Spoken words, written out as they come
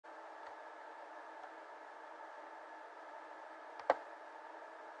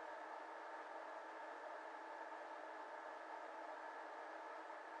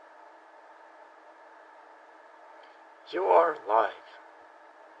You are live.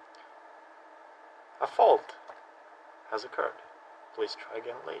 A fault has occurred. Please try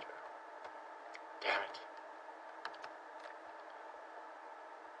again later. Damn it.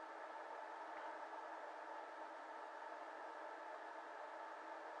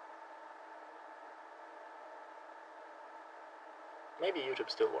 Maybe YouTube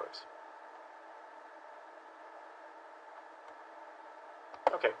still works.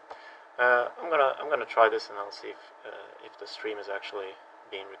 Okay. I'm gonna try this and I'll see if the stream is actually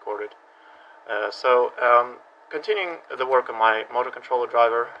being recorded. Continuing the work on my motor controller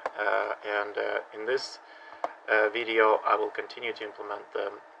driver, in this video I will continue to implement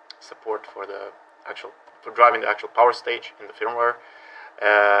the support for driving the actual power stage in the firmware.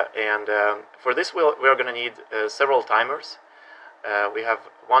 For this we're going to need several timers. We have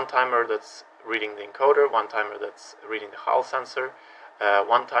one timer that's reading the encoder, one timer that's reading the Hall sensor,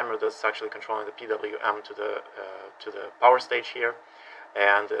 one timer that's actually controlling the PWM to the power stage here,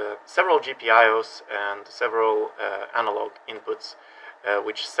 and several GPIOs and several analog inputs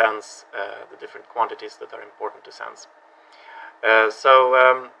which sense the different quantities that are important to sense.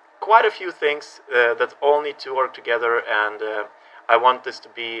 Quite a few things that all need to work together, and I want this to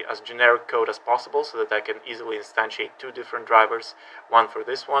be as generic code as possible so that I can easily instantiate two different drivers, one for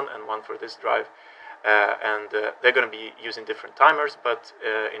this one and one for this drive. They're going to be using different timers, but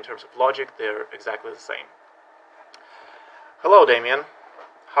in terms of logic, they're exactly the same. Hello, Damien.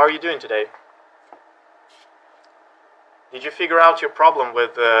 How are you doing today? Did you figure out your problem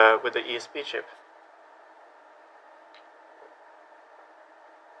with the ESP chip?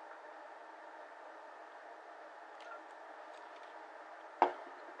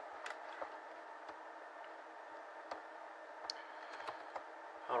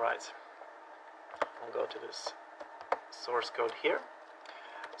 All right. I'll go to this source code here.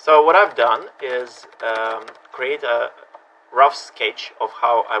 So what I've done is create a rough sketch of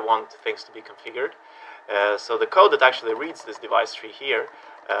how I want things to be configured. So the code that actually reads this device tree here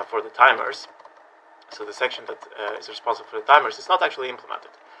for the timers, so the section that is responsible for the timers, is not actually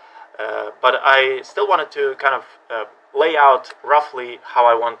implemented. But I still wanted to kind of lay out roughly how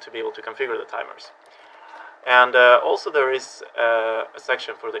I want to be able to configure the timers. And also there is a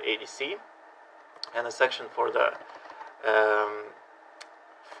section for the ADC and a section for the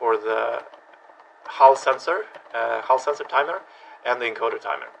Hall sensor timer and the encoder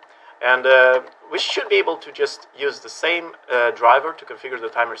timer. And we should be able to just use the same driver to configure the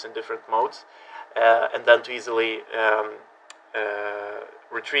timers in different modes, and then to easily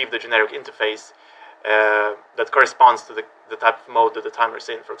retrieve the generic interface that corresponds to the type of mode that the timer is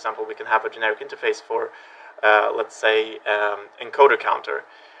in. For example, we can have a generic interface for, let's say, encoder counter,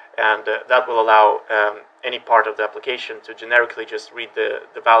 and that will allow any part of the application to generically just read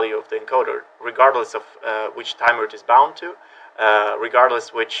the value of the encoder, regardless of which timer it is bound to,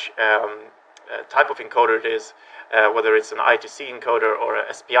 regardless which type of encoder it is, whether it's an I2C encoder or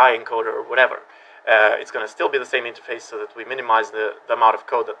a SPI encoder or whatever. It's going to still be the same interface so that we minimize the amount of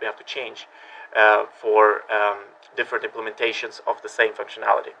code that we have to change for different implementations of the same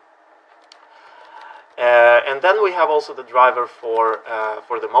functionality. And then we have also the driver for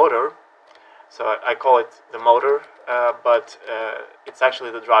the motor. So I call it the motor, but it's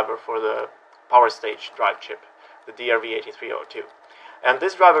actually the driver for the power stage drive chip, the DRV8302. And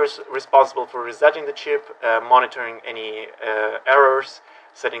this driver is responsible for resetting the chip, monitoring any errors,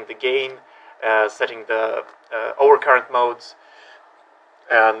 setting the gain, setting the overcurrent modes,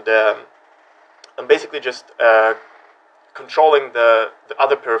 and basically just controlling the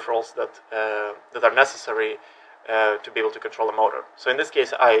other peripherals that are necessary to be able to control a motor. So in this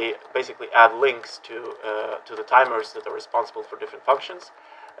case, I basically add links to the timers that are responsible for different functions,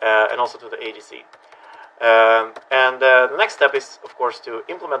 and also to the ADC. The next step is, of course, to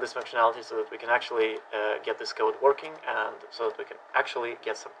implement this functionality so that we can actually get this code working, and so that we can actually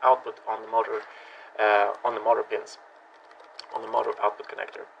get some output on the motor pins, on the motor output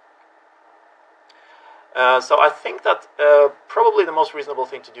connector. So I think that probably the most reasonable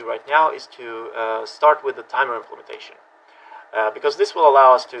thing to do right now is to start with the timer implementation, because this will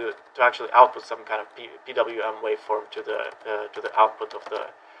allow us to actually output some kind of PWM waveform to the output of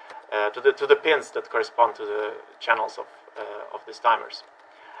to the pins that correspond to the channels of these timers.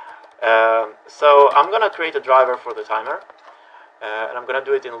 So I'm going to create a driver for the timer, and I'm going to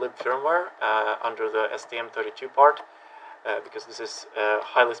do it in lib firmware under the STM32 part, because this is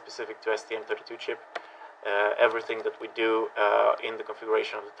highly specific to STM32 chip. Everything that we do in the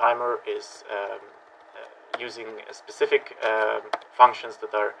configuration of the timer is using specific functions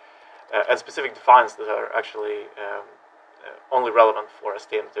that are and specific defines that are actually only relevant for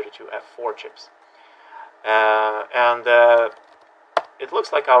STM32F4 chips. and it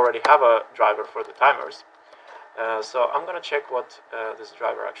looks like I already have a driver for the timers. So I'm going to check what this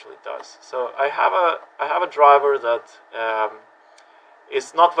driver actually does. So I have a driver that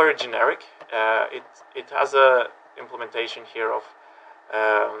is not very generic. It has a implementation here of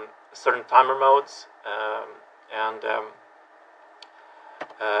certain timer modes, and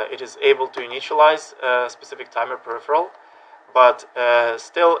it is able to initialize a specific timer peripheral, but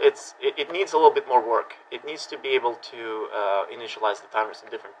still it needs a little bit more work. It needs to be able to initialize the timers in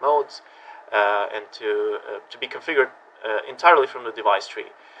different modes and to be configured entirely from the device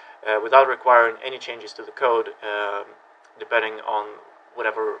tree without requiring any changes to the code depending on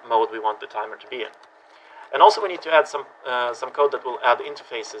whatever mode we want the timer to be in. And also we need to add some code that will add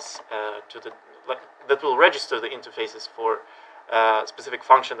interfaces that will register the interfaces for specific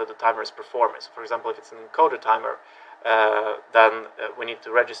function that the timer is performing. So for example, if it's an encoder timer, then we need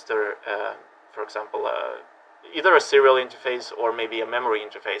to register, for example, either a serial interface or maybe a memory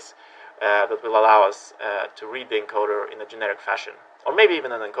interface that will allow us to read the encoder in a generic fashion, or maybe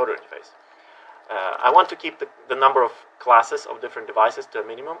even an encoder interface. I want to keep the number of classes of different devices to a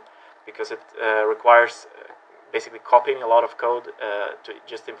minimum, because it requires basically copying a lot of code to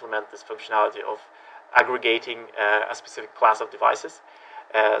just implement this functionality of aggregating a specific class of devices.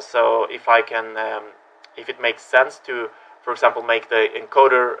 So if I can, if it makes sense to, for example, make the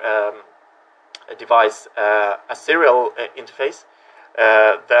encoder device a serial interface,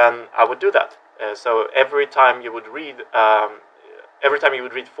 then I would do that. So every time you would read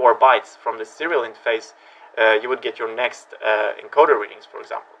 4 bytes from the serial interface, you would get your next encoder readings, for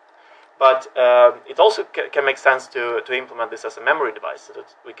example. But it also can make sense to implement this as a memory device, so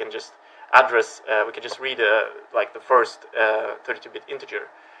that we can just address, we can just read like the first 32-bit integer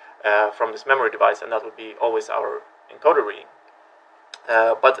from this memory device, and that would be always our encoder reading.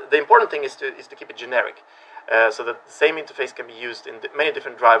 But the important thing is to keep it generic, so that the same interface can be used in many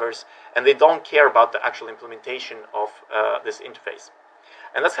different drivers, and they don't care about the actual implementation of this interface.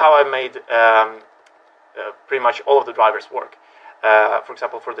 And that's how I made pretty much all of the drivers work. For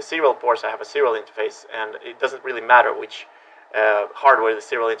example, for the serial ports, I have a serial interface, and it doesn't really matter which hardware the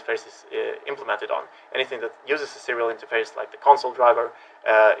serial interface is implemented on. Anything that uses a serial interface, like the console driver,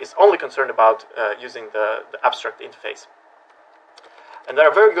 is only concerned about using the abstract interface. And there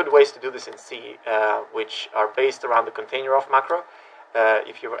are very good ways to do this in C, which are based around the container-of macro.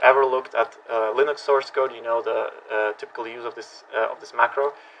 If you've ever looked at Linux source code, you know the typical use of this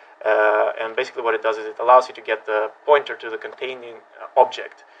macro. And basically what it does is it allows you to get the pointer to the containing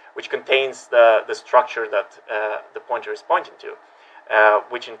object, which contains the structure that the pointer is pointing to,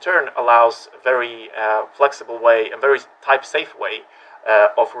 which in turn allows a very flexible way, a very type-safe way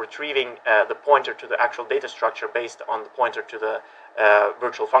of retrieving the pointer to the actual data structure based on the pointer to the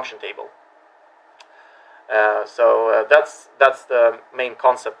virtual function table. So that's the main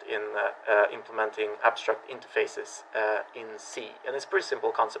concept in implementing abstract interfaces in C, and it's a pretty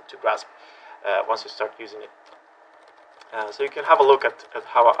simple concept to grasp once you start using it. So you can have a look at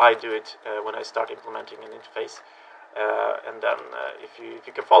how I do it when I start implementing an interface, and then if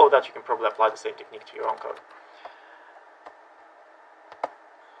you can follow that, you can probably apply the same technique to your own code.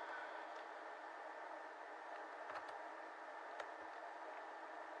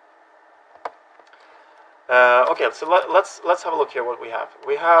 Okay, so let's have a look here what we have.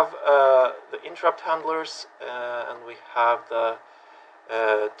 We have the interrupt handlers, and we have the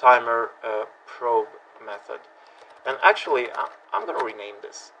timer probe method. And actually, I'm going to rename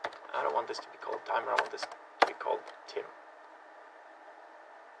this. I don't want this to be called timer. I want this to be called Tim.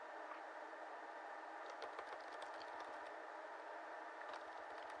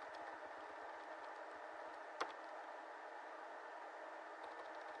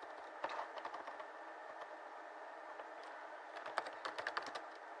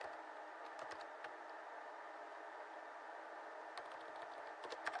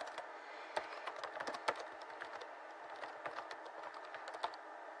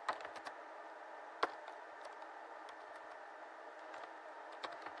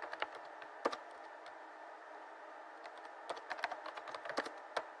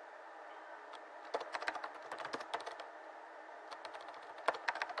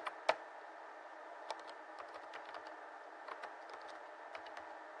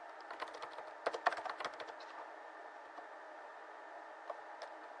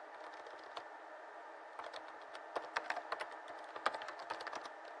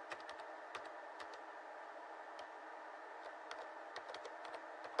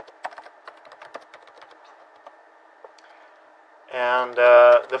 And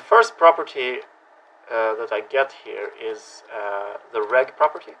the first property that I get here is the reg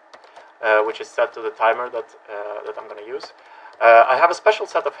property. which is set to the timer that I'm going to use. I have a special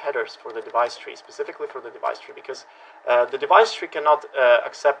set of headers for the device tree, specifically for the device tree, because the device tree cannot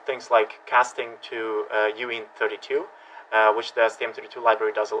accept things like casting to uint32, which the STM32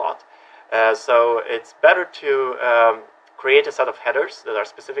 library does a lot. So it's better to create a set of headers that are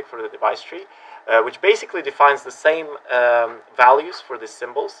specific for the device tree, which basically defines the same values for these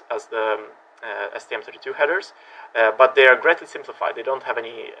symbols as the STM32 headers, but they are greatly simplified. They don't have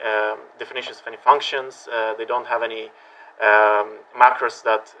any definitions of any functions. They don't have any macros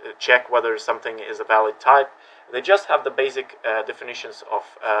that check whether something is a valid type. They just have the basic definitions of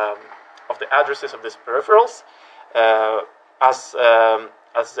the addresses of these peripherals as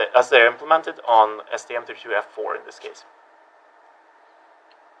they're implemented on STM32F4 in this case.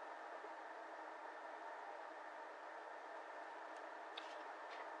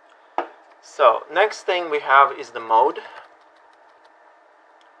 So next thing we have is the mode,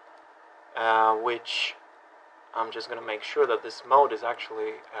 which I'm just going to make sure that this mode is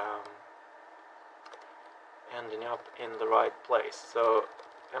actually ending up in the right place. So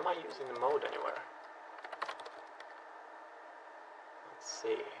am I using the mode anywhere? Let's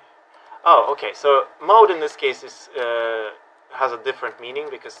see. Oh, okay. So mode in this case is has a different meaning,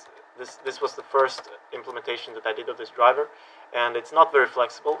 because this was the first implementation that I did of this driver, and it's not very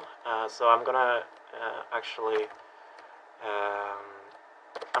flexible. So I'm gonna actually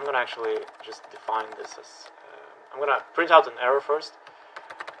just define this as I'm gonna print out an error first.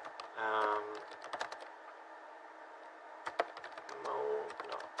 Mode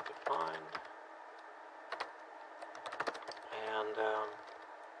not defined,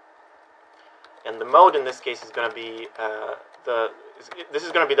 and the mode in this case is going to be this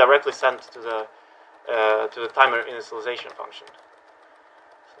is going to be directly sent to the timer initialization function.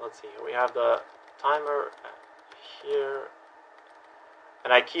 So let's see. We have the timer here,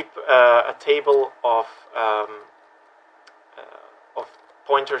 and I keep a table of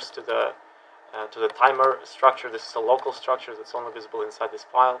pointers to the timer structure. This is a local structure that's only visible inside this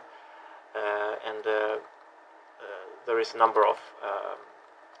file, and there is a number of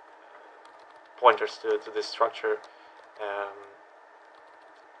pointers to this structure,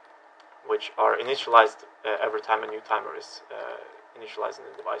 which are initialized every time a new timer is initialized in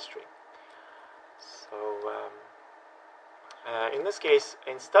the device tree. So in this case,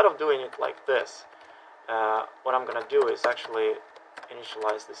 instead of doing it like this, what I'm going to do is actually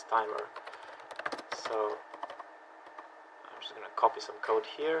initialize this timer. So I'm just going to copy some code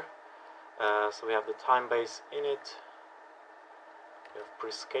here. So we have the time base in it. We have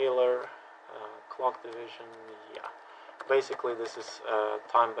prescaler, clock division. Yeah, basically this is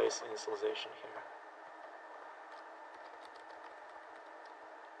time base initialization here.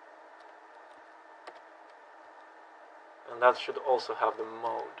 And that should also have the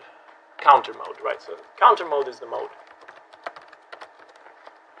mode, counter mode, right? So counter mode is the mode.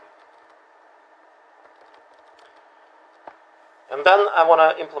 And then I want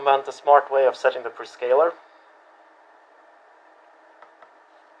to implement a smart way of setting the prescaler,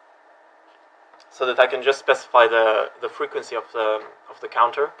 so that I can just specify the frequency of the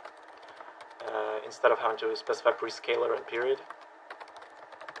counter instead of having to specify prescaler and period.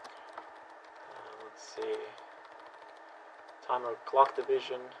 Let's see. Timer clock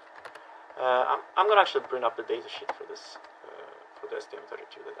division. I'm going to actually bring up the datasheet for this for the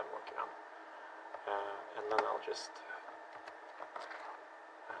STM32 that I'm working on, and then I'll just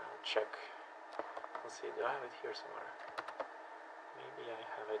check. Let's see, do I have it here somewhere? Maybe I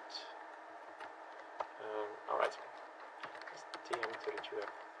have it. Alright,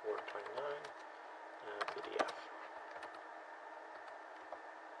 STM32F429 PDF.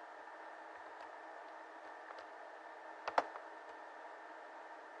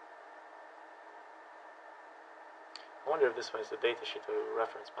 I wonder if this one is the datasheet or the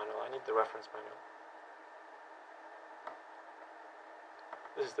reference manual. I need the reference manual.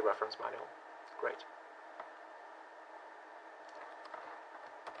 This is the reference manual. Great.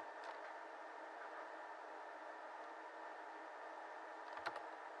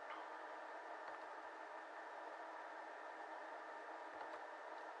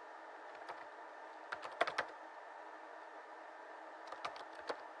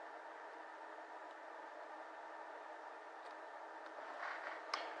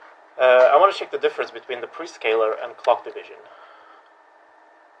 I want to check the difference between the prescaler and clock division.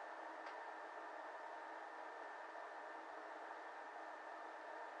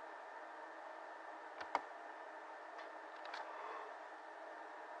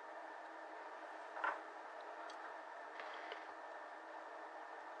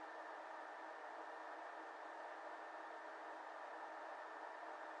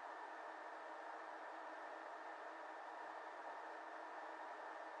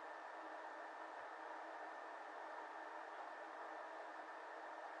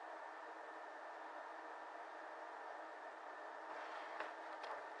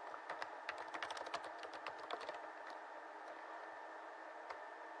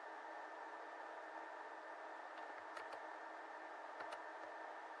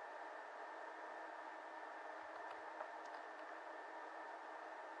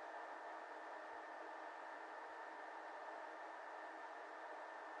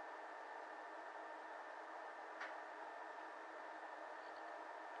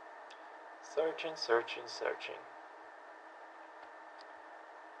 Searching, searching, searching.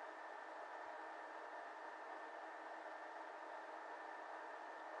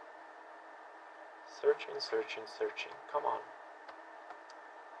 Searching, searching, searching. Come on.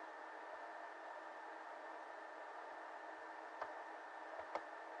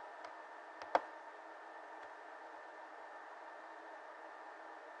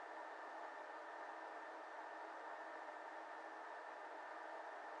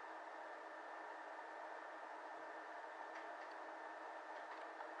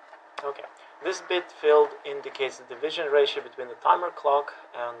 Okay, this bit field indicates the division ratio between the timer clock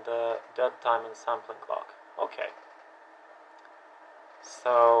and the dead time and sampling clock. Okay.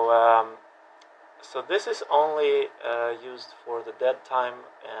 So, so this is only used for the dead time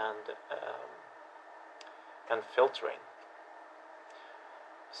and filtering.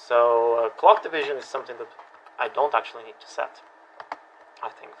 So clock division is something that I don't actually need to set, I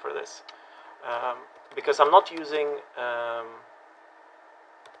think, for this, because I'm not using.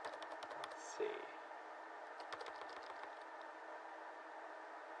 Let's see.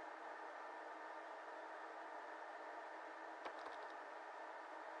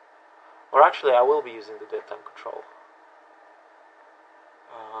 Or actually, I will be using the dead time control.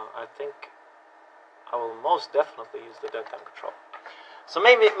 I think I will most definitely use the dead time control. So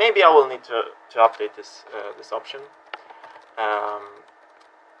maybe I will need to update this this option.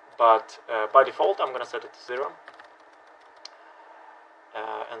 But by default, I'm going to set it to 0.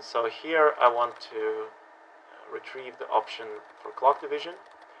 And so here I want to retrieve the option for clock division,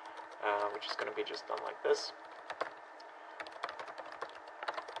 which is going to be just done like this.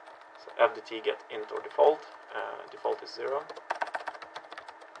 So fdt get int or default. Default is 0.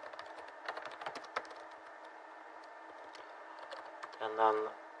 And then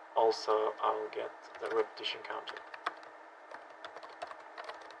also I will get the repetition counter.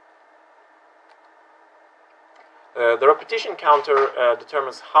 The repetition counter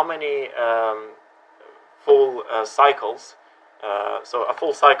determines how many full cycles. So a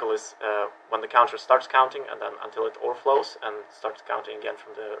full cycle is when the counter starts counting and then until it overflows and starts counting again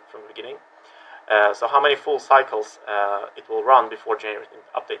from the beginning. So how many full cycles it will run before generating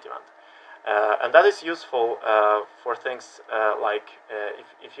the update event. And that is useful for things like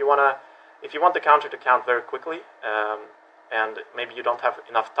if you want the counter to count very quickly, and maybe you don't have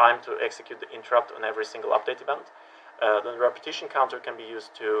enough time to execute the interrupt on every single update event, then the repetition counter can be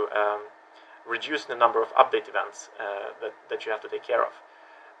used to reduce the number of update events that you have to take care of,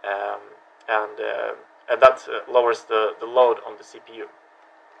 and that lowers the load on the CPU.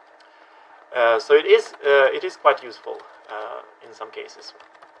 So it is quite useful in some cases.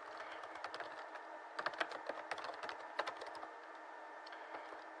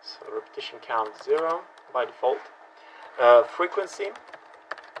 So repetition count 0 by default. Frequency.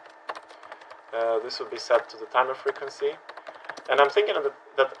 This will be set to the timer frequency. And I'm thinking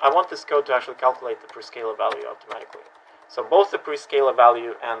that I want this code to actually calculate the prescaler value automatically. So both the prescaler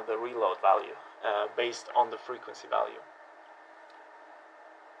value and the reload value based on the frequency value.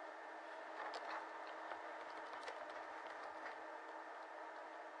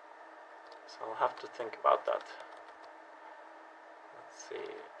 So I'll have to think about that. Let's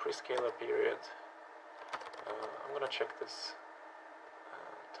see, prescaler period. I'm going to check this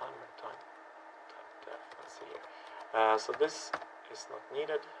timer time. Let's see here. So this is not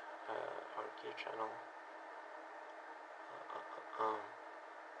needed. Our gear channel.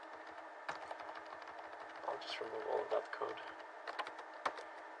 I'll just remove all of that code.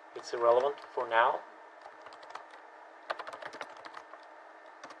 It's irrelevant for now.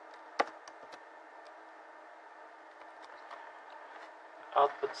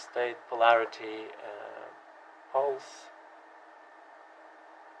 Output state, polarity, pulse.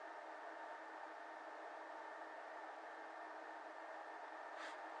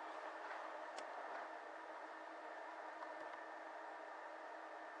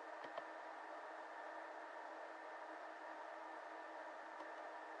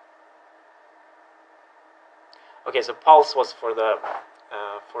 Okay, so pulse was for the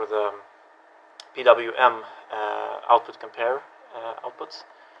PWM output compare outputs,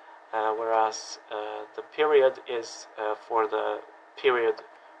 whereas the period is for the period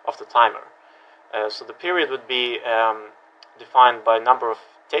of the timer. So the period would be defined by number of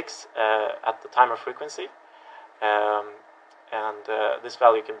ticks at the timer frequency, and this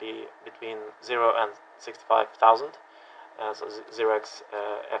value can be between 0 and 65,000, so 0x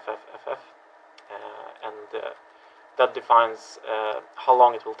FFFF, and that defines how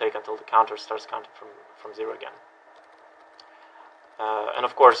long it will take until the counter starts counting from 0 again. And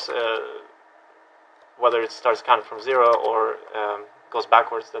of course, whether it starts counting from 0 or goes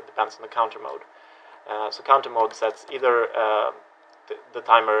backwards, that depends on the counter mode. So counter mode sets either the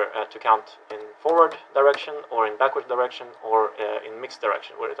timer to count in forward direction or in backward direction or in mixed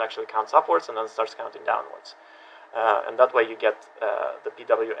direction, where it actually counts upwards and then starts counting downwards. And that way you get the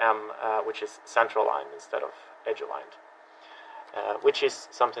PWM, which is center aligned instead of edge aligned, which is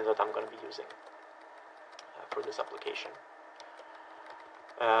something that I'm going to be using for this application.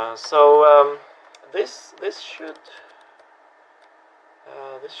 So this should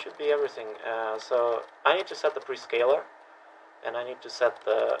be everything. So I need to set the prescaler, and I need to set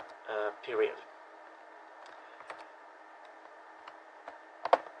the period.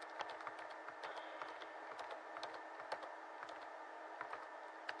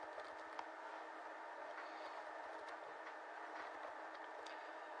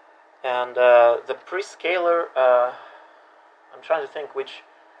 And the prescaler, I'm trying to think which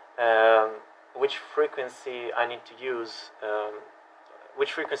frequency I need to use,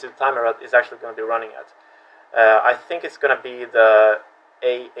 which frequency the timer is actually going to be running at. I think it's going to be the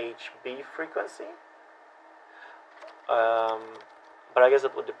AHB frequency, but I guess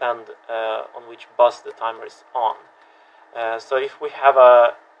it would depend on which bus the timer is on. So if we have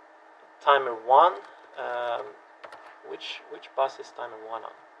a timer 1, which bus is timer 1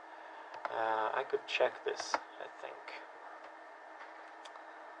 on? I could check this, I think.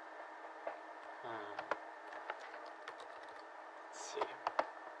 Let's see.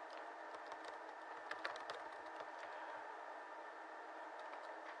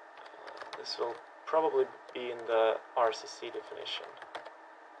 This will probably be in the RCC definition.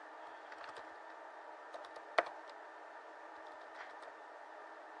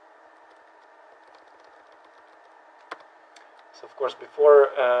 So of course, before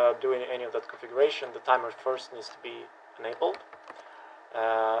doing any of that configuration, the timer first needs to be enabled.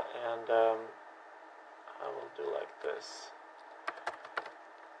 And I will do like this.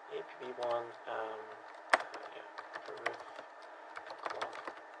 APB1,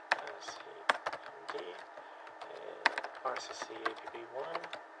 CMD, RCC APB1.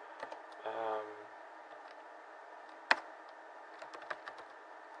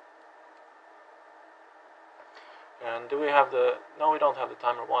 And do we have the... No, we don't have the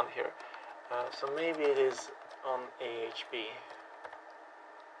timer 1 here. So maybe it is on AHB.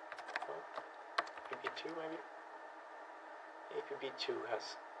 APB2 maybe? APB2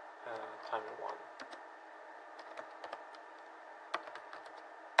 has timer 1.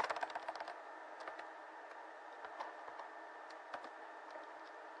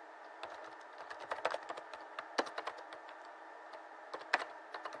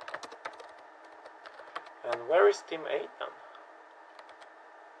 And where is Tim 8 then?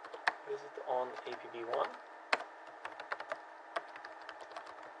 Is it on APB1?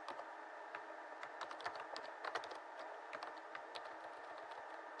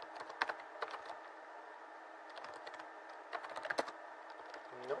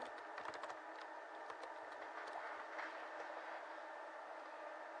 No.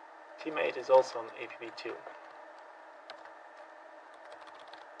 Tim 8 is also on APB2.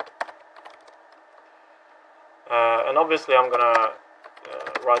 And obviously I'm gonna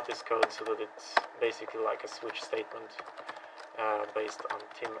write this code so that it's basically like a switch statement based on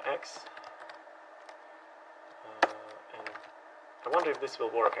TimX. And I wonder if this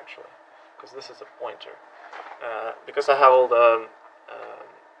will work actually, because this is a pointer. Because I have all the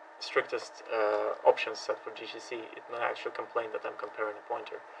strictest options set for GCC, it may actually complain that I'm comparing a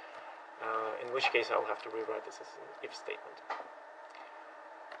pointer. In which case I'll have to rewrite this as an if statement,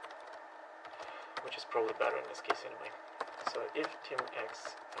 which is probably better in this case anyway. So if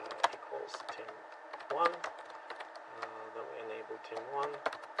TimX equals Tim1, then we enable Tim1,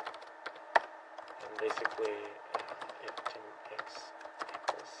 and basically if TimX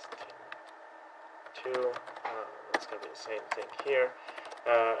equals Tim2, that's going to be the same thing here.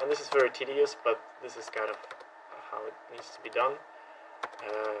 And this is very tedious, but this is kind of how it needs to be done.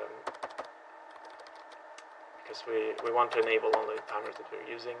 Because we want to enable only the timers that we're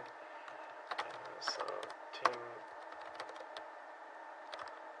using. So Tim2,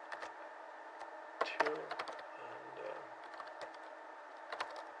 and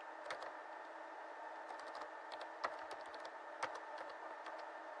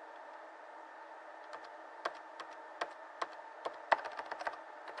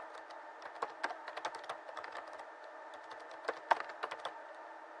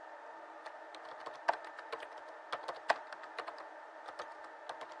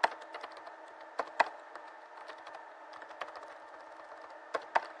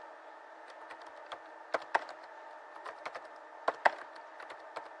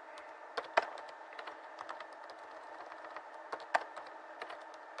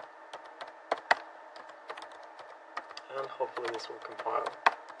and hopefully this will compile.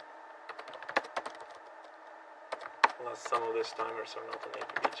 Unless some of these timers are not on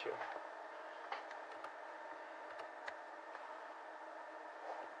APB2.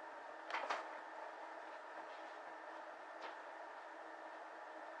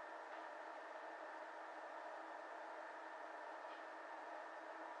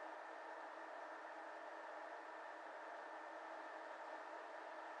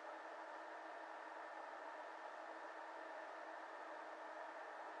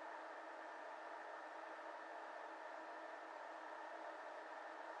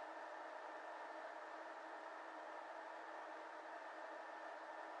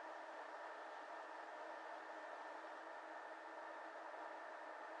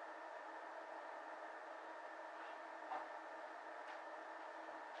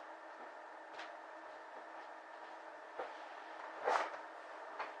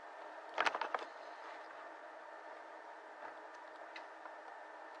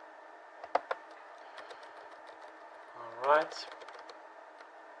 Alright,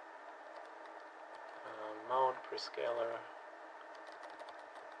 mode, prescaler,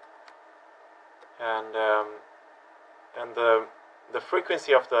 and the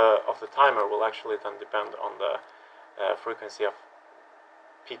frequency of the timer will actually then depend on the frequency of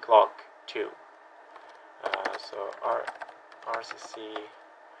p clock 2. So RCC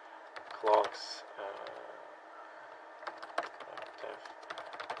clocks def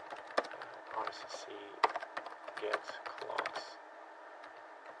RCC get clocks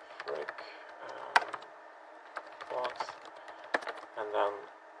fric clocks, and then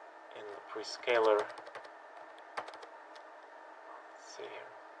in the prescaler, let's see here.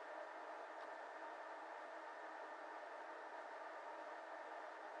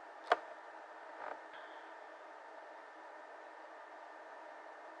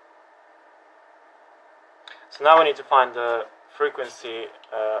 So now we need to find the frequency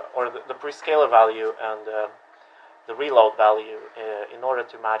or the prescaler value and the reload value in order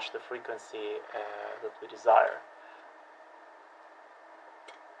to match the frequency that we desire.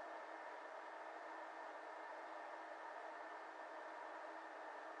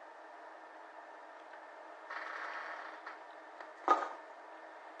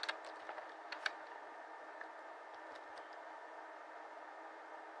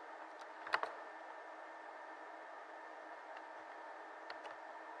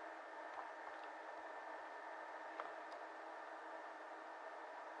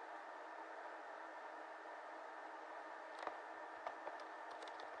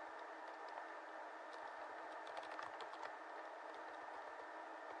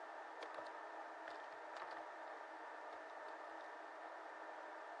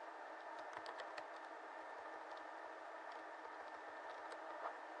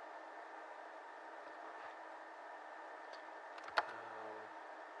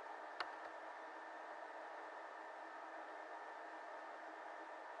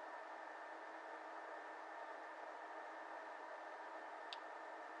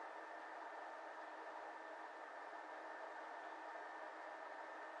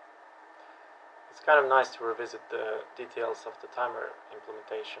 It's kind of nice to revisit the details of the timer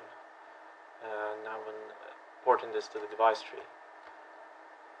implementation now when porting this to the device tree,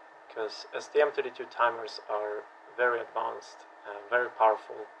 because STM32 timers are very advanced, very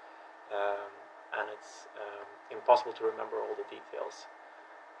powerful, and it's impossible to remember all the details.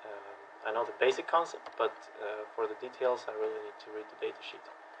 I know the basic concept, but for the details I really need to read the datasheet.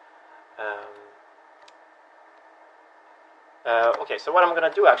 Okay, so what I'm going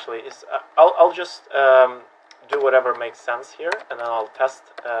to do actually is I'll just do whatever makes sense here, and then I'll test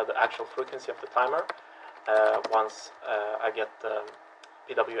the actual frequency of the timer once I get the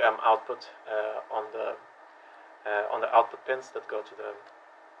PWM output on the output pins that go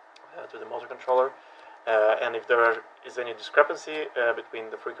to the motor controller, and if there is any discrepancy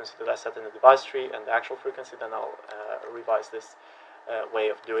between the frequency that I set in the device tree and the actual frequency, then I'll revise this way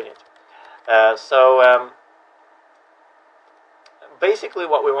of doing it. Basically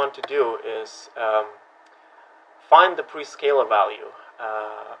what we want to do is find the prescaler value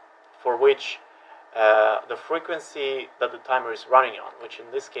for which the frequency that the timer is running on, which in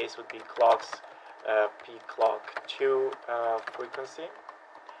this case would be clocks P clock 2 frequency,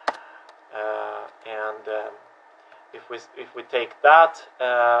 and if we take that,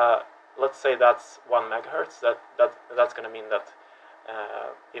 let's say that's 1 megahertz, that's going to mean that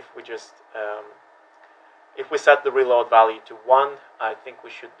if we set the reload value to 1, I think we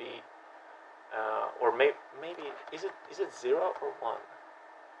should be, or maybe is it 0 or 1?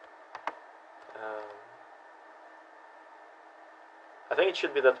 I think it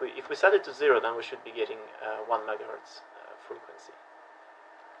should be that if we set it to 0, then we should be getting 1 megahertz frequency.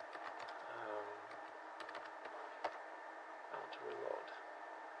 Now to reload.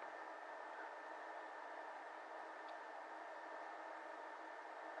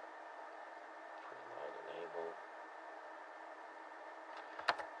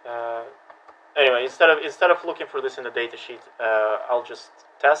 Anyway, instead of looking for this in the datasheet, I'll just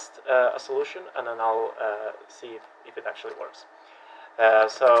test a solution, and then I'll see if it actually works.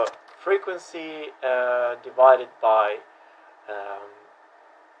 So frequency divided by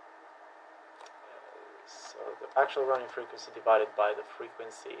so the actual running frequency divided by the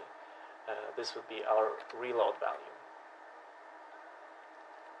frequency. This would be our reload value.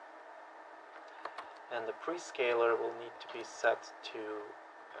 And the prescaler will need to be set to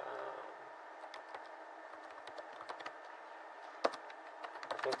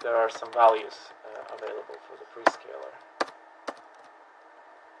I think there are some values available for the prescaler.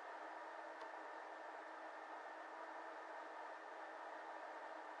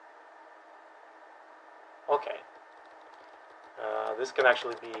 Okay. This can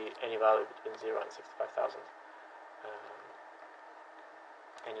actually be any value between 0 and 65,000.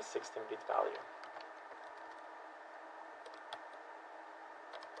 Any 16-bit value.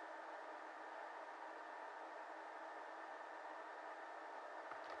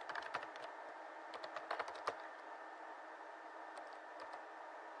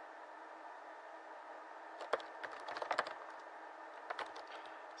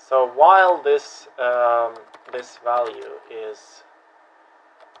 So while this this value is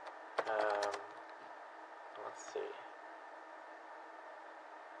let's see.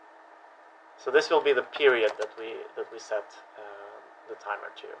 So this will be the period that we set the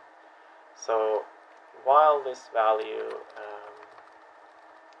timer to. So while this value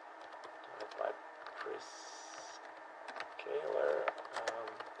divided by prescaler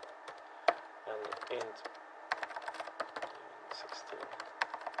and int 16.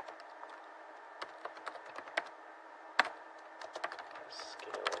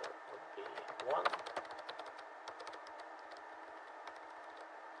 Scalar would be 1.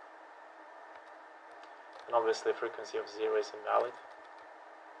 And obviously frequency of 0 is invalid.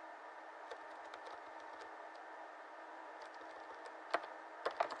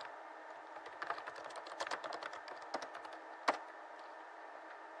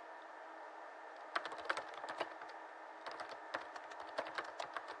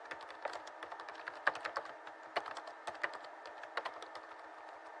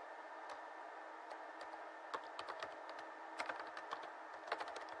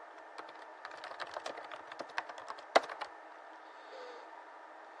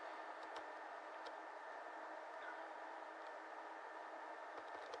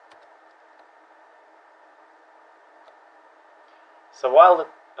 So while the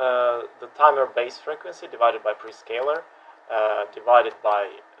timer base frequency divided by prescaler divided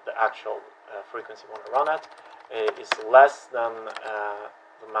by the actual frequency we want to run at is less than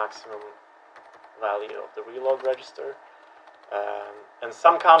the maximum value of the reload register. And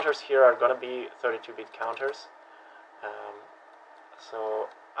some counters here are going to be 32-bit counters. So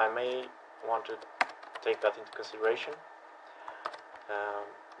I may want to take that into consideration.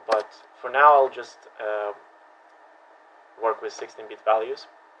 But for now I'll just work with 16-bit values.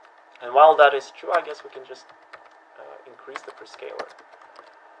 And while that is true, I guess we can just increase the prescaler.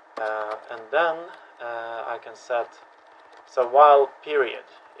 And then I can set, so while period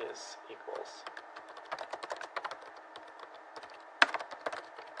is equals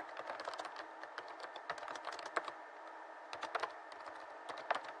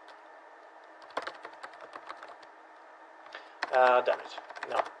damn it,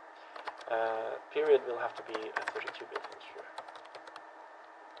 no. Period will have to be a 32-bit integer.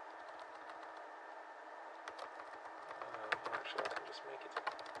 Actually, I can just make it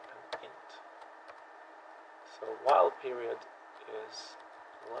an int. So while period is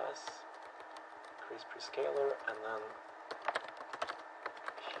less, increase prescaler, and then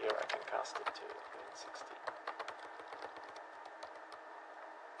here I can cast it to int 16.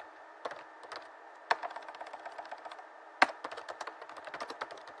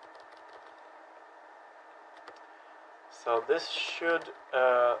 So this should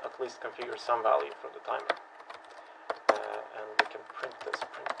at least configure some value for the timer. And we can print this,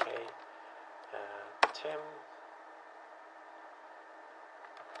 print k tim.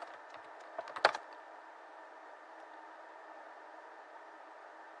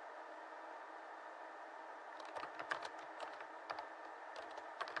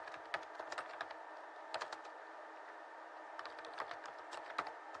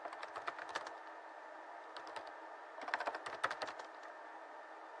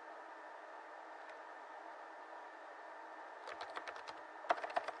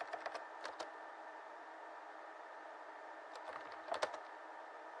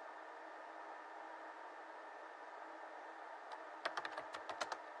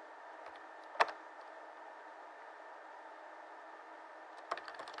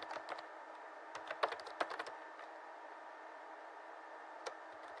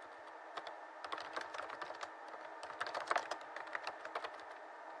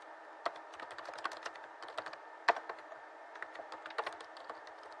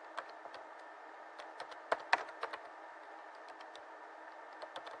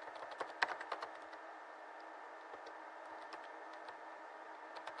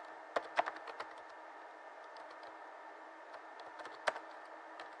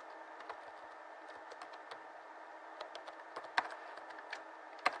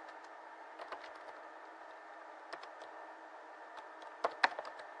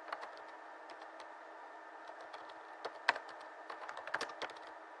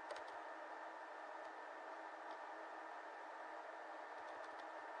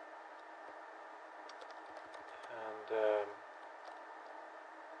 and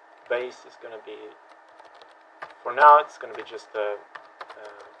base is going to be, for now it's going to be just the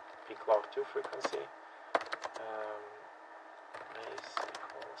peak log 2 frequency. Base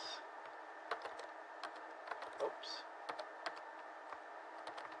equals, oops,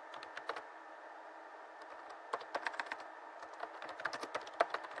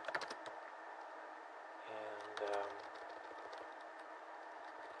 and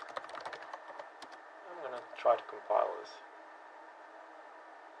I'm going to try to compile this.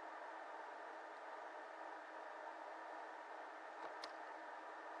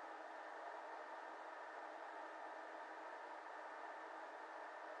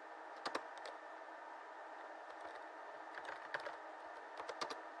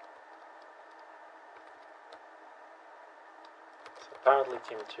 Apparently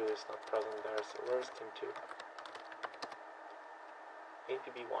team 2 is not present there, so where's team 2?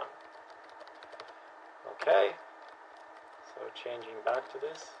 APB1. Okay, so changing back to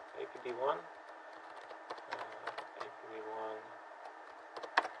this, APB1, APB1,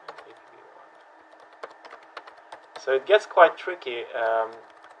 and APB1. So it gets quite tricky,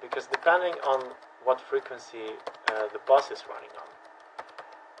 because depending on what frequency the bus is running on,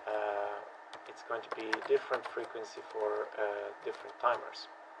 it's going to be different frequency for different timers.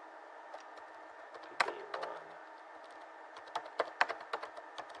 PB1.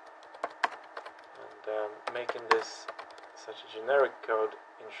 And making this such a generic code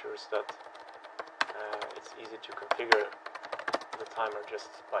ensures that it's easy to configure the timer just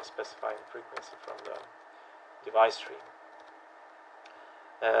by specifying frequency from the device tree.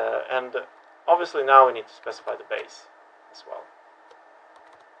 And obviously now we need to specify the base as well.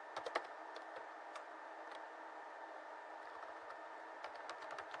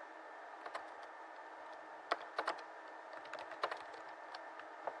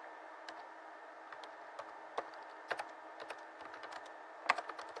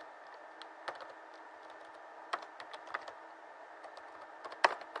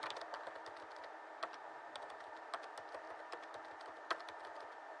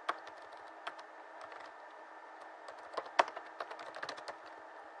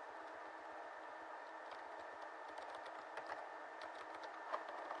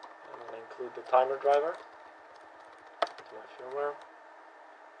 Include the timer driver to my firmware.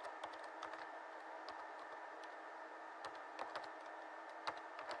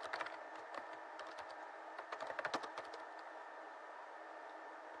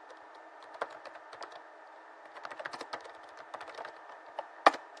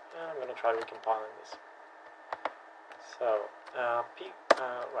 And I'm going to try recompiling this. So, peak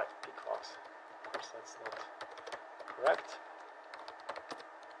clocks. Of course, that's not correct.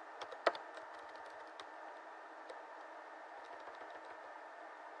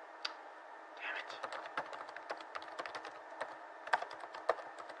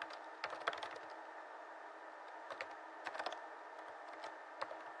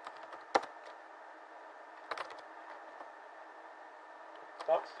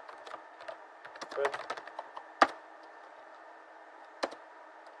 Clocks. Good.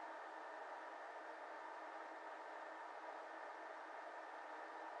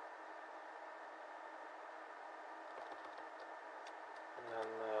 And then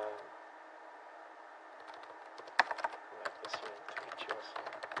make this unit 32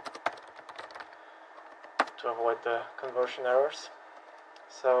 to avoid the conversion errors.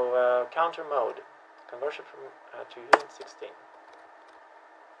 So counter mode, conversion from to unit 16.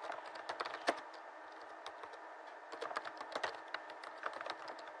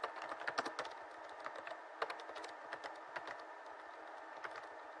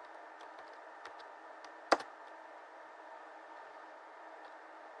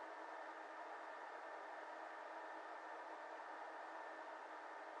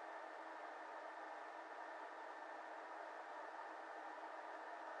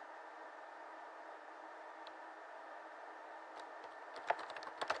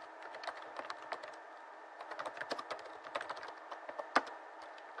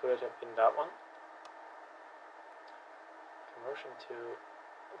 Could have been that one. Conversion to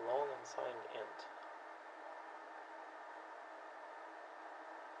long unsigned int.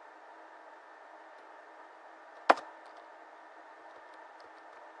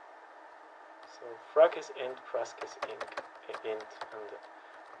 So frac is int, presc is int, and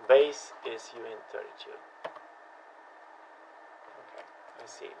base is uint32. Okay, I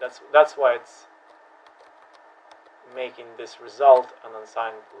see. That's why it's making this result an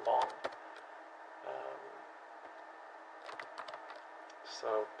unsigned long.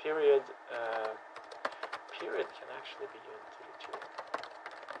 So period can actually be uint32.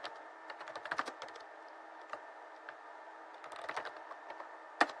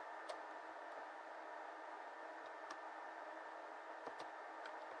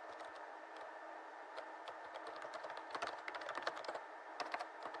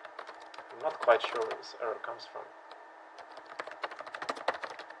 I'm not quite sure where this error comes from.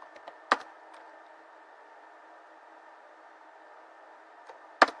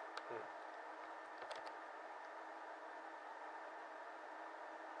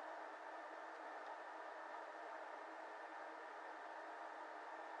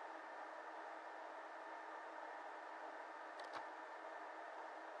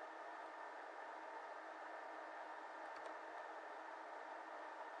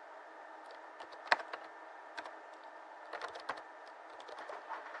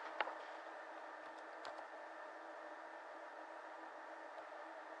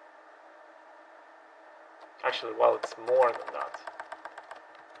 Actually, well, it's more than that.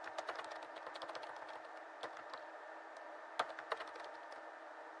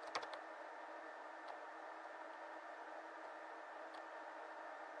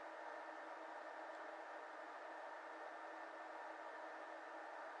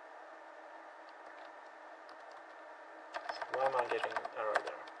 So why am I getting an error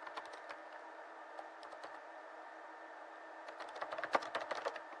there?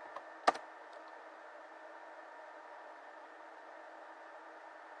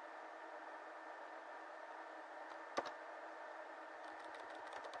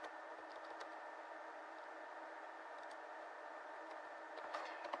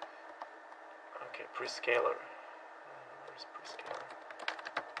 Okay, prescaler. Where's prescaler?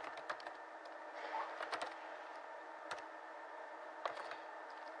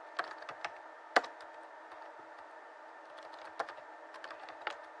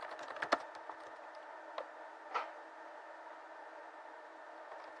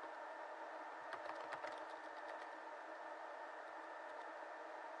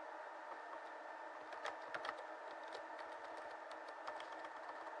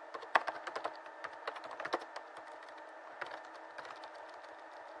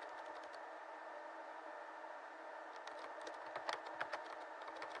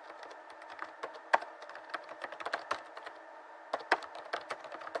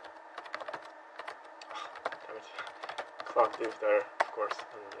 Clock div there, of course,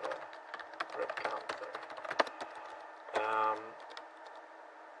 and rep count there.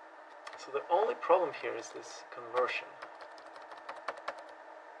 So the only problem here is this conversion.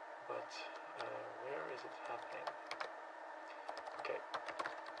 But where is it happening? Okay,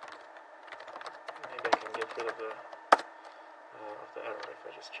 maybe I can get rid of the error if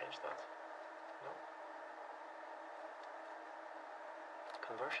I just change that. No.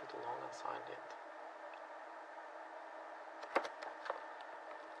 Conversion to long unsigned int.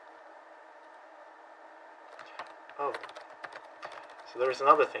 Oh, so there is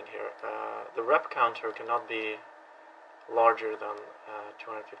another thing here. The rep counter cannot be larger than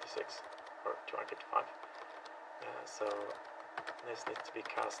 256 or 255. So this needs to be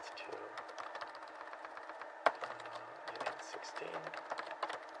cast to unit 16 and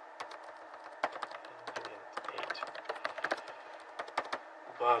unit 8.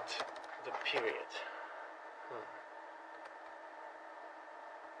 But the period.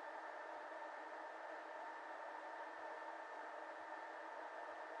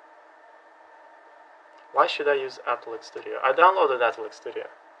 Why should I use Atelic Studio? I downloaded Atelic Studio,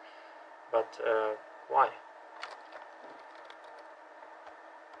 but why?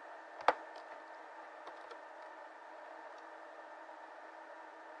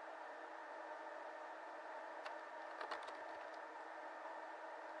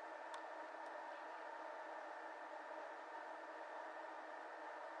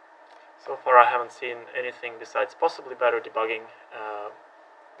 So far I haven't seen anything besides possibly better debugging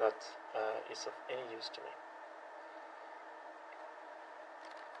that is of any use to me.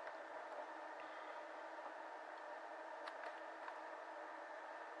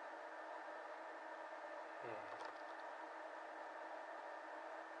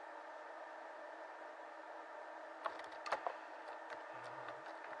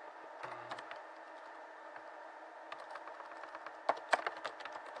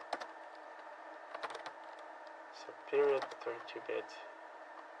 So period 32-bit.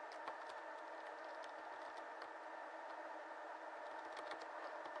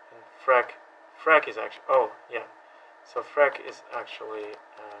 And frac is actually, oh yeah, so frac is actually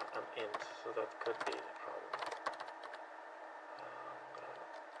an int, so that could be the problem.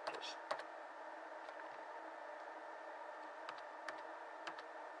 Just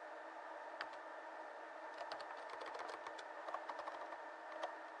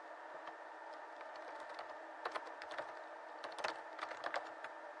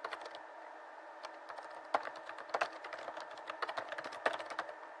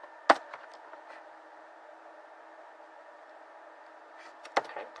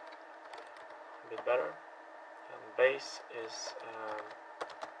bit better. And base is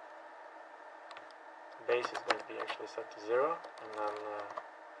going to be actually set to 0, and then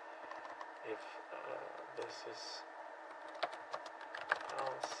if this is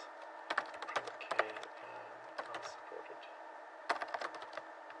else, print k and unsupported.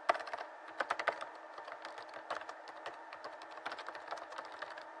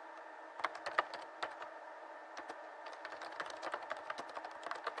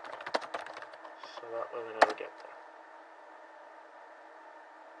 So that way we never get there.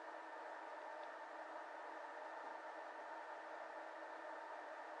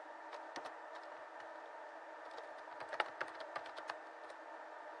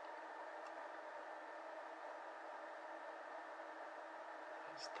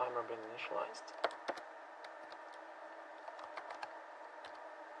 Has timer been initialized?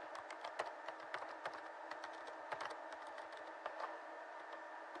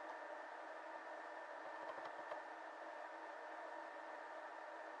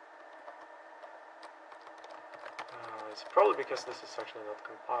 It's probably because this is actually not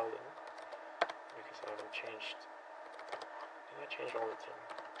compiled in, because I haven't changed. Did I change all the time?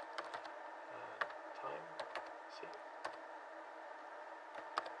 Time? See?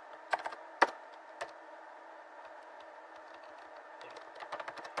 Yeah.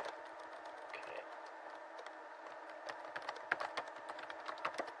 Okay.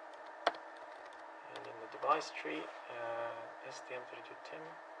 And in the device tree, STM32Tim.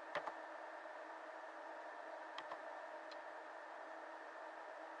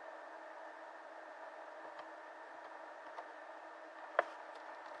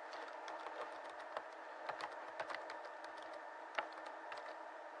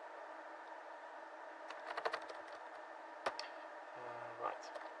 Right.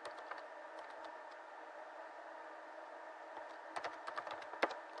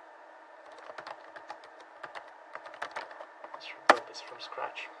 Let's rebuild this from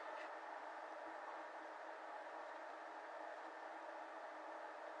scratch.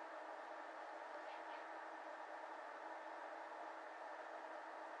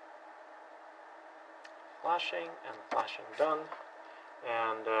 Flashing done,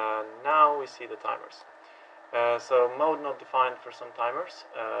 and now we see the timers. So mode not defined for some timers.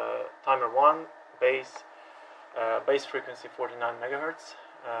 Timer 1, base frequency 49 megahertz,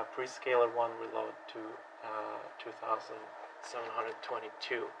 prescaler 1 reload to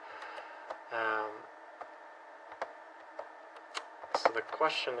 2722. So the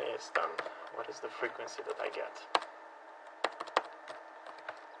question is then, what is the frequency that I get?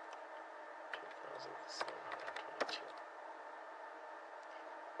 2722.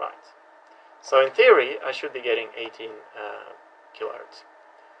 Right. So in theory, I should be getting 18 kilohertz.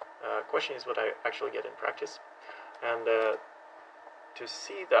 Question is what I actually get in practice. And to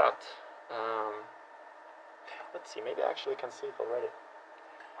see that, let's see, maybe I actually can see it already.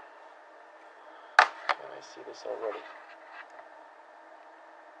 Can I see this already?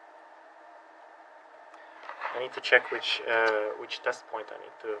 I need to check which test point I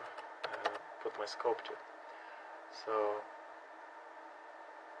need to put my scope to. So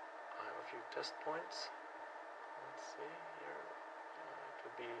I have a few test points. Let's see here. It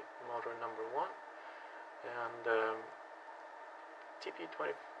would be motor number 1 and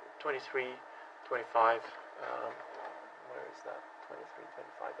TP2325. Where is that?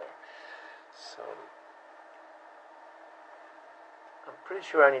 2325 there. So I'm pretty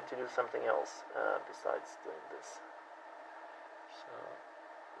sure I need to do something else besides doing this. So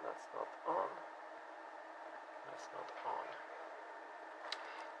that's not on. That's not on.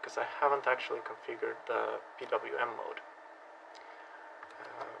 Because I haven't actually configured the PWM mode.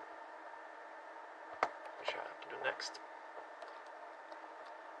 Which I have to do next.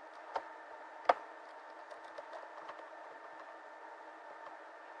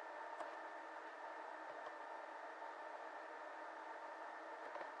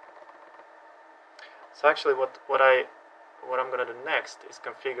 So actually what I'm going to do next is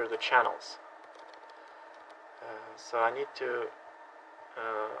configure the channels. So I need to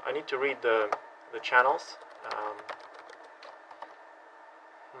read the channels.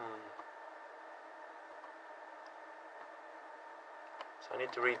 So I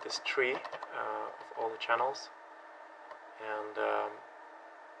need to read this tree of all the channels, and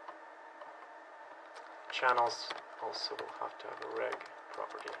channels also will have to have a reg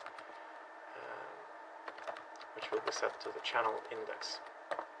property, which will be set to the channel index.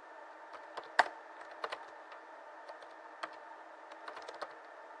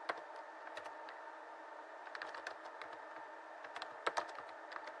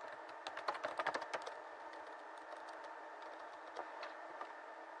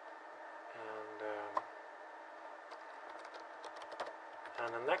 And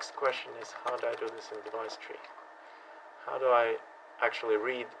And the next question is, how do I do this in the device tree? How do I actually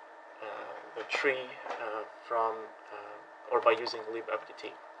read the tree from, or by using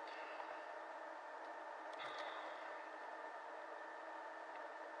libfdt?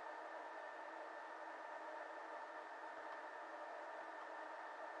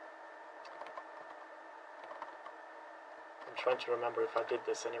 I'm trying to remember if I did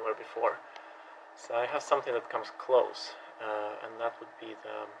this anywhere before. So I have something that comes close, and that would be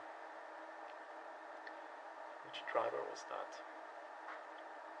the, which driver was that?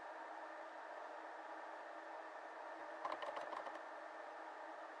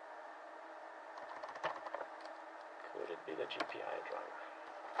 Could it be the GPI driver?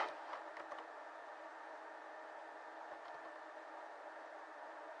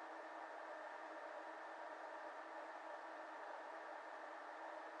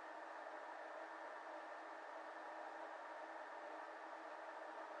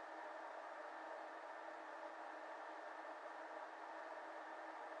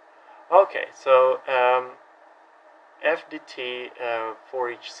 Okay, so FDT for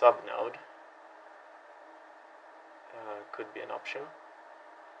each subnode could be an option.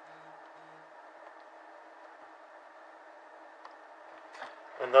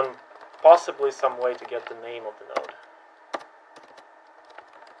 And then possibly some way to get the name of the node.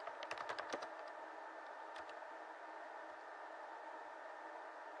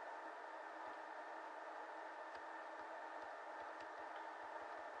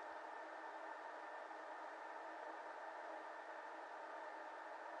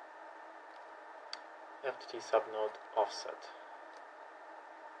 FTT subnode offset.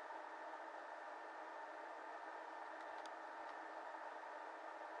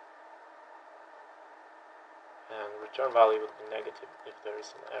 And return value would be negative if there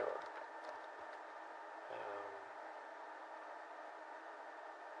is an error.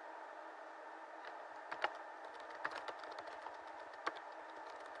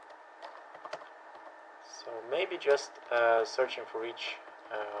 So maybe just searching for each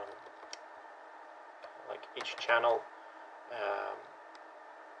each channel,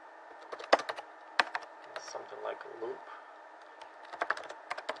 something like a loop.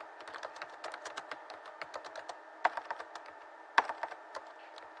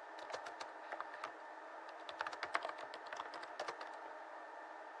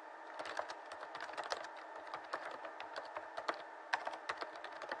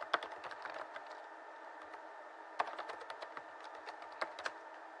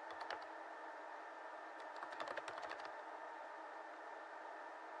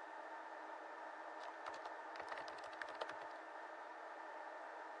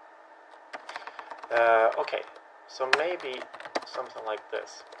 Okay, so maybe something like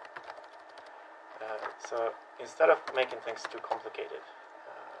this. So instead of making things too complicated,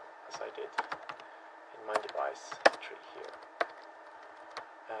 as I did in my device tree here,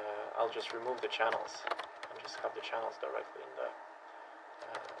 I'll just remove the channels and just have the channels directly in the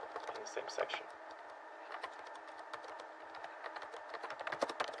same section.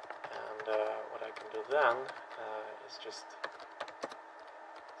 And what I can do then is just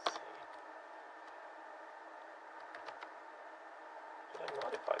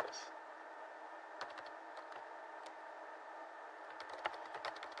modify this.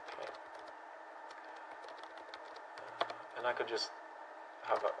 Okay. And I could just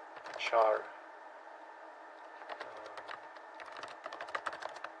have a char.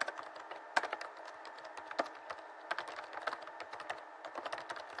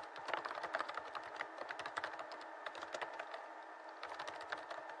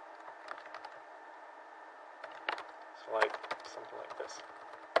 So like something like this.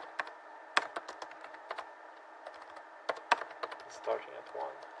 Starting at 1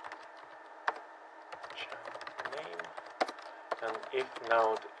 channel name, and if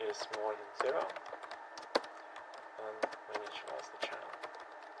node is more than 0, then we initialize the channel.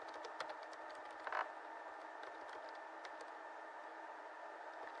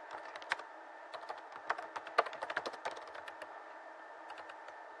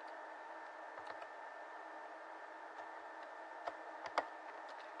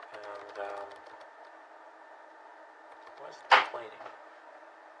 And why is it complaining?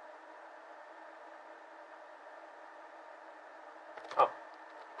 Oh, of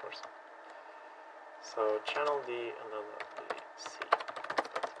course. So channel D and then the C.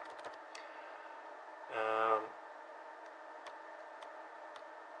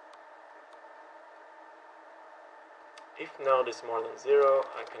 If node is more than 0,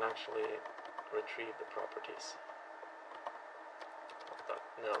 I can actually retrieve the properties of that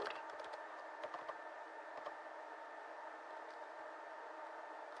node.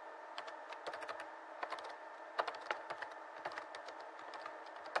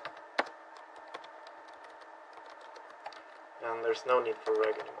 then there's no need for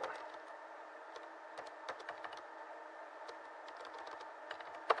reg anymore.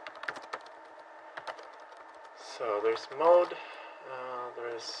 So there's mode,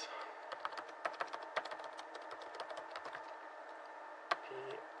 there is p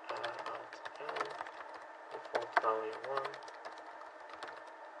out n, default value 1,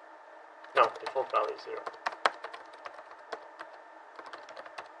 no, default value 0.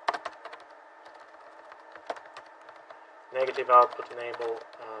 Negative output enable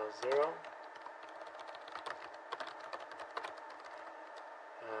 0.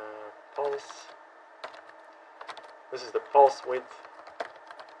 Pulse. This is the pulse width,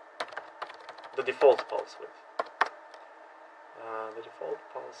 the default pulse width. The default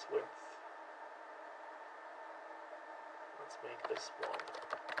pulse width. Let's make this 1.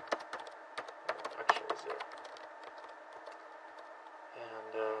 Actually 0.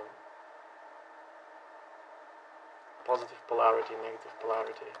 And positive polarity, negative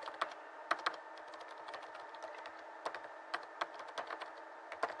polarity.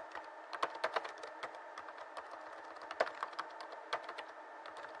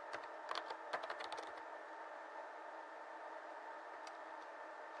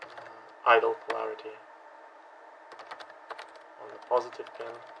 Idle polarity on the positive pin,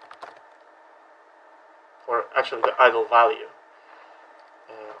 or actually the idle value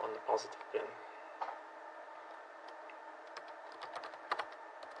on the positive pin.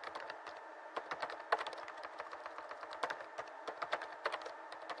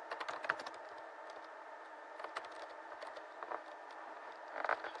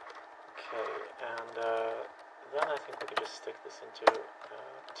 Okay, and then I think we could just stick this into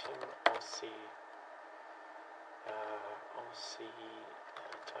tim OC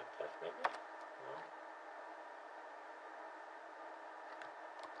type def maybe? No?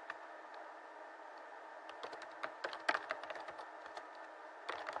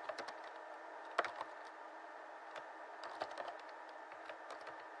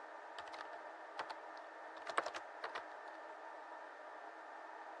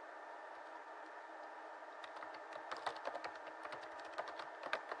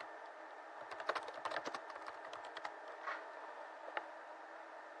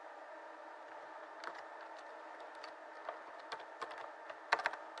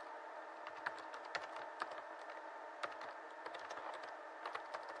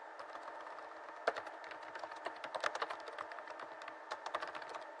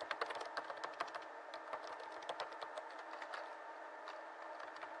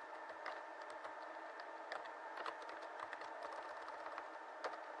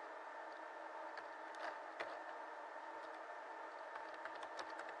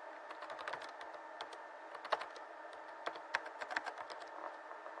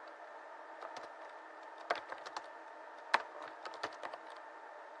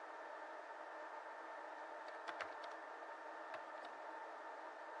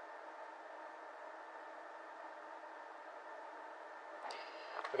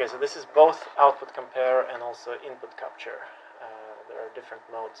 Okay, so this is both output compare and also input capture. There are different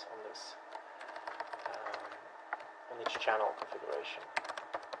modes on this, on each channel configuration.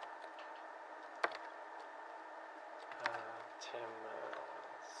 Tim,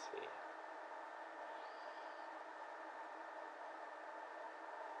 let's see.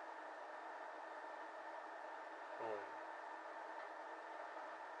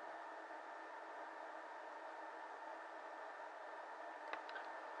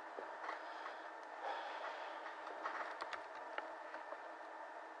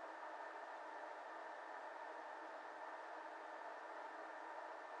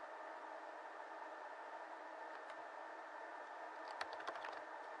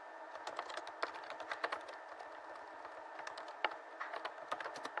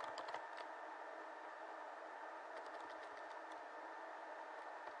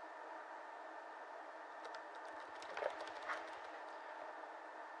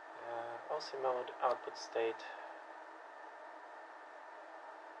 OC mode, output state.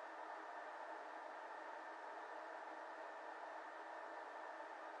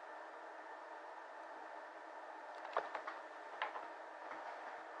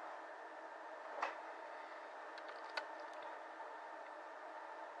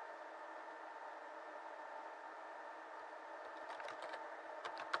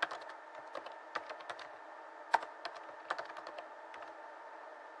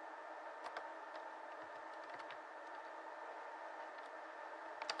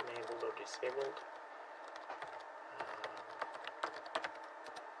 Enabled or disabled.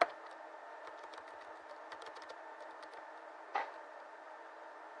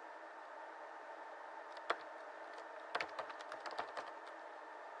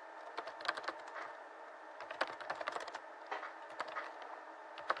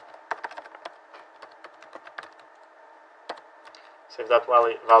 So if that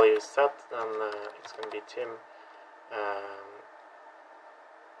value is set, then it's going to be Tim.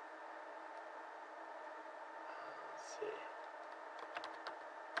 Let's see.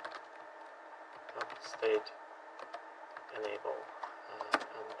 Output state enable and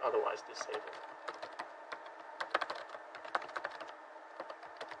otherwise disable.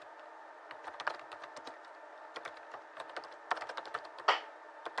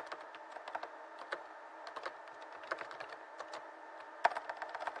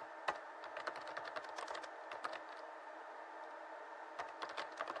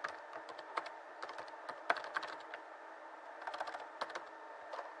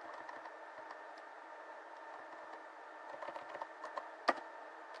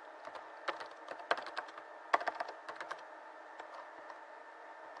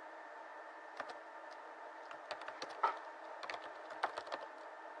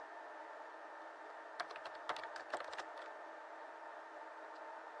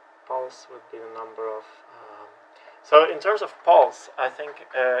 Pulse would be the number of. So in terms of pulse, I think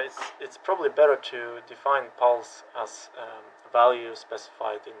it's probably better to define pulse as a value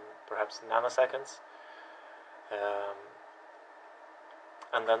specified in perhaps nanoseconds,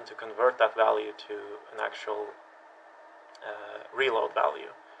 and then to convert that value to an actual reload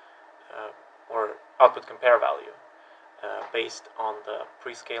value or output compare value based on the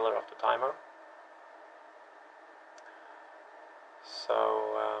prescaler of the timer.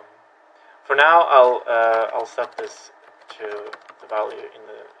 So for now, I'll set this to the value in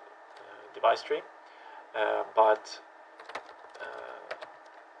the device tree, but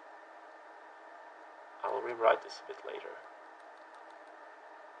I'll rewrite this a bit later.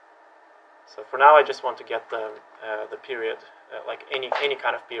 So for now, I just want to get the period, like any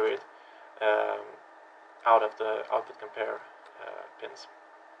kind of period, out of the output compare pins,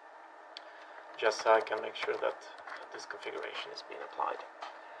 just so I can make sure that this configuration is being applied.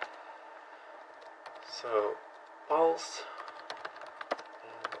 So pulse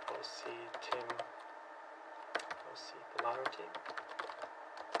and OC Tim, OC polarity.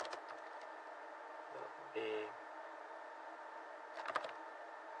 That would be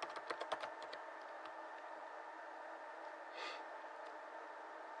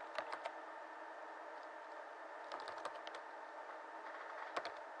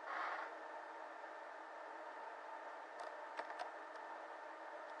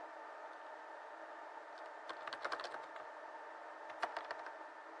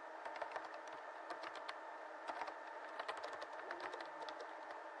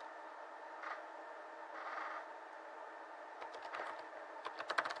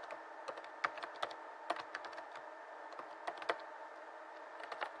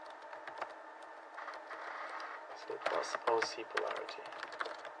so it was OC polarity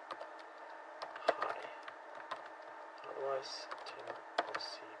high. Otherwise, Tim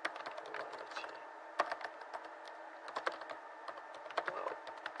OC polarity low.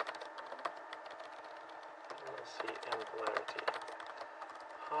 OC N polarity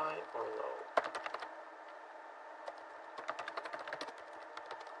high or low.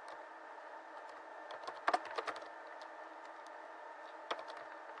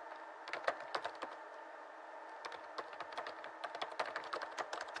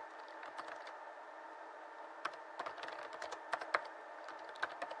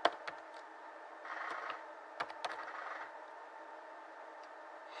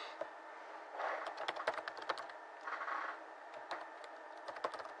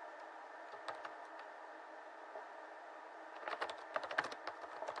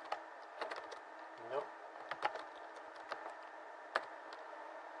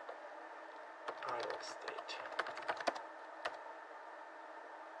 Idle state.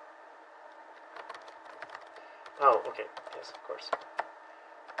 Oh, okay. Yes, of course.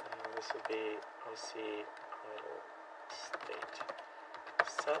 This would be OC idle state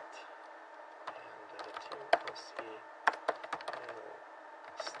set and Tim OC idle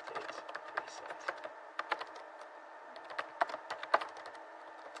state reset.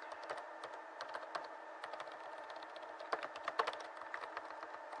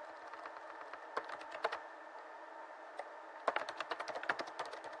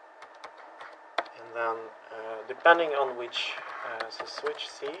 And then depending on which, so switch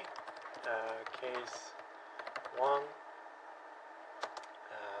C, case 1,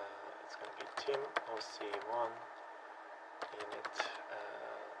 it's going to be Tim OC1 init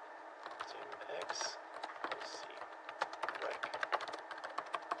Tim X OC rec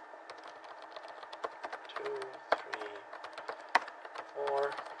 2, 3,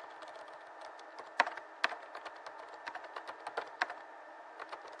 4.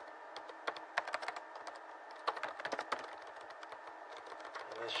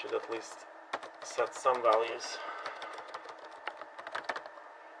 should at least set some values.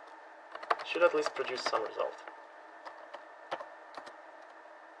 Should at least produce some result.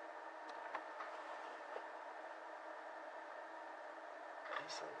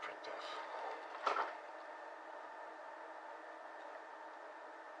 Printf.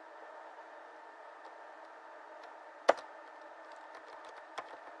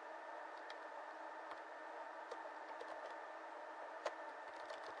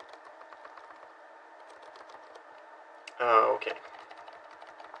 Okay.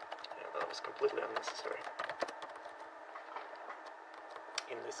 Yeah, that was completely unnecessary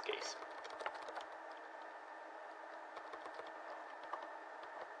in this case.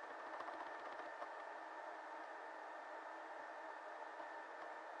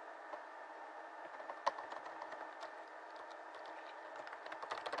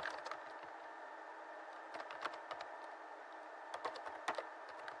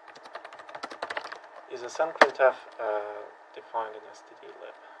 Is a senprintf defined in stdlib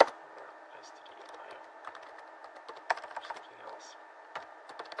or stdio or something else?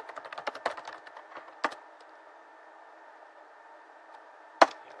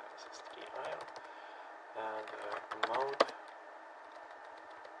 Yeah, that was stdio and mode.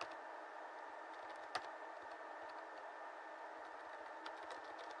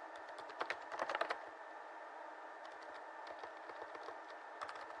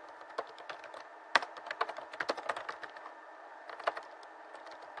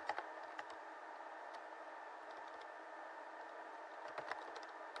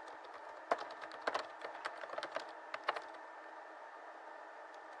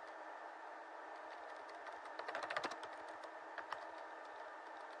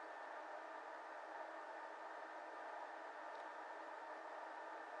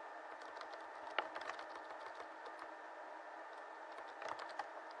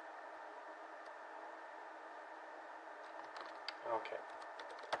 Okay,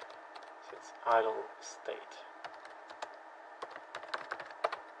 so it's idle state.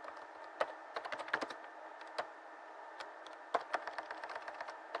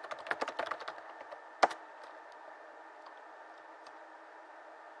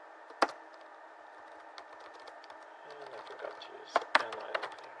 And I forgot to use an idle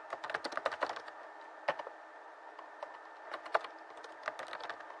here.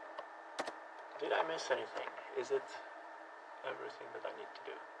 Did I miss anything? Is it everything that I need to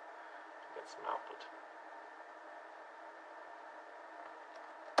do to get some output?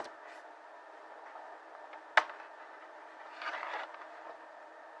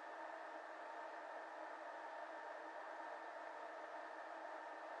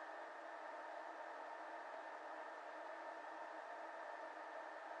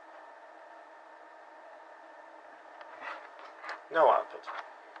 No output.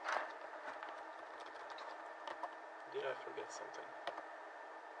 Did I forget something?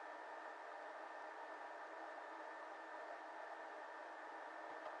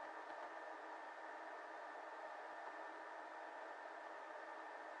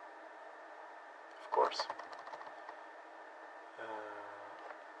 Of course. So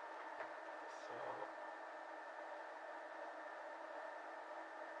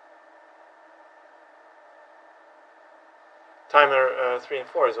timer 3 and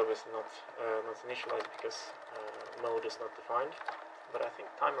 4 is obviously not initialized because mode is not defined, but I think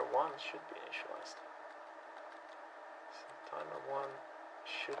timer 1 should be initialized. So timer 1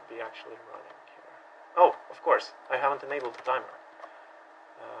 should be actually running here. Oh, of course, I haven't enabled the timer.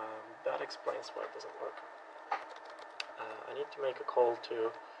 That explains why it doesn't work. I need to make a call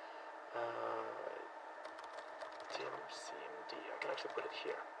to tim cmd. I can actually put it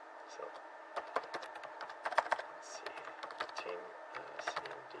here. So let's see, tim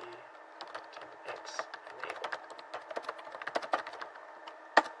cmd timx enable.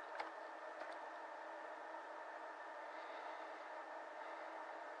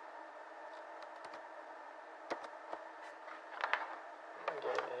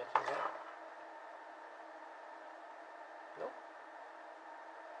 Anything there? Nope.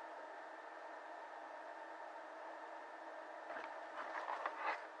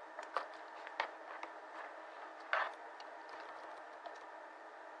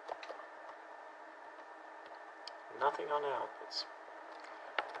 Nothing on the outputs.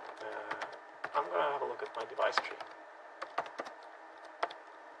 I'm going to have a look at my device tree.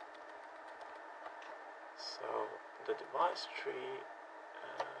 So the device tree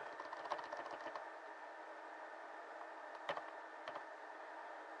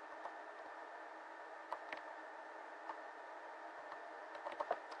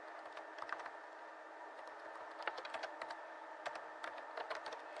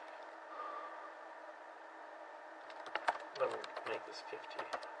I'm going to make this 50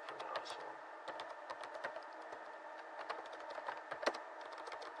 for now as well.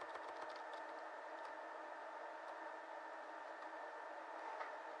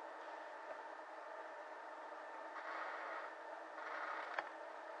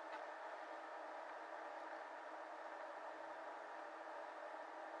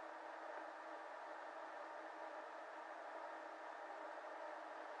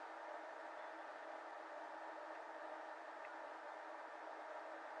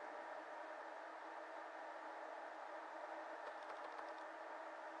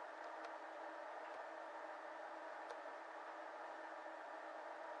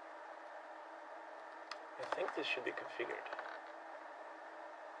 I think this should be configured.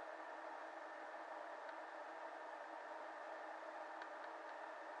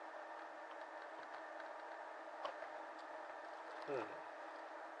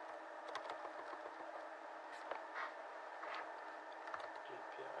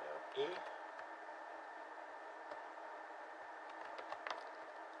 GPIO E.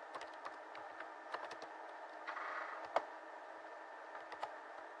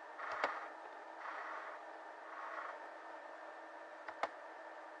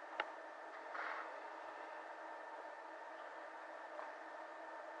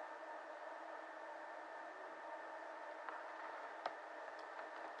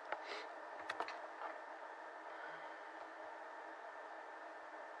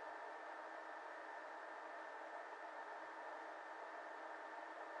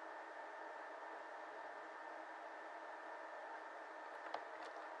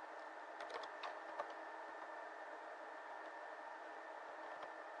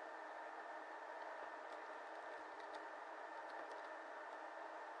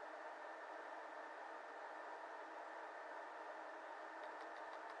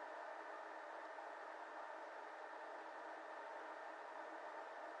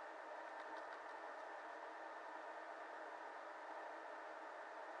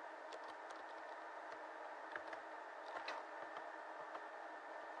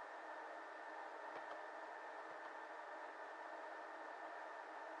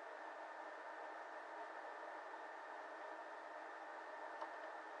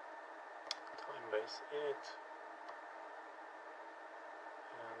 Base init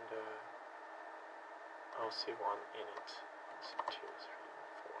and OC1 init, OC2, 3,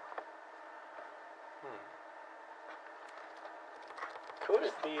 and 4. Could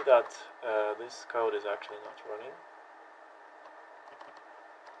it be that this code is actually not running?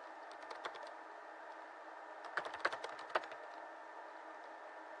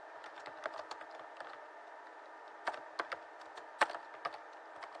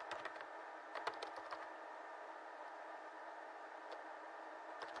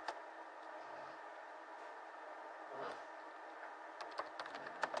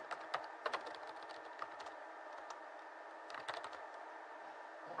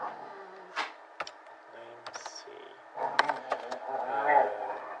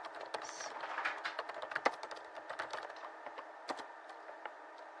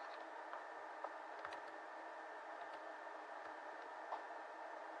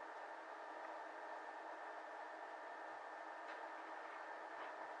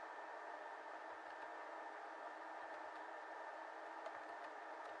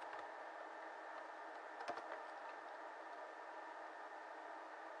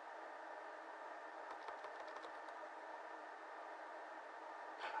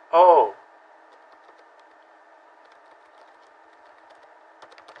 Oh!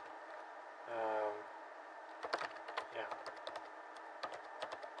 Yeah.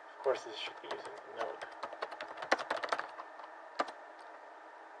 Of course this should be using the node.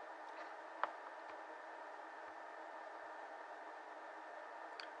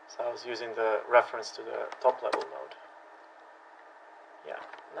 So I was using the reference to the top level node. Yeah,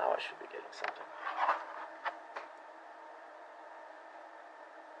 now I should be getting something.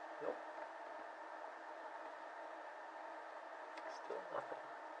 Nope. Still nothing.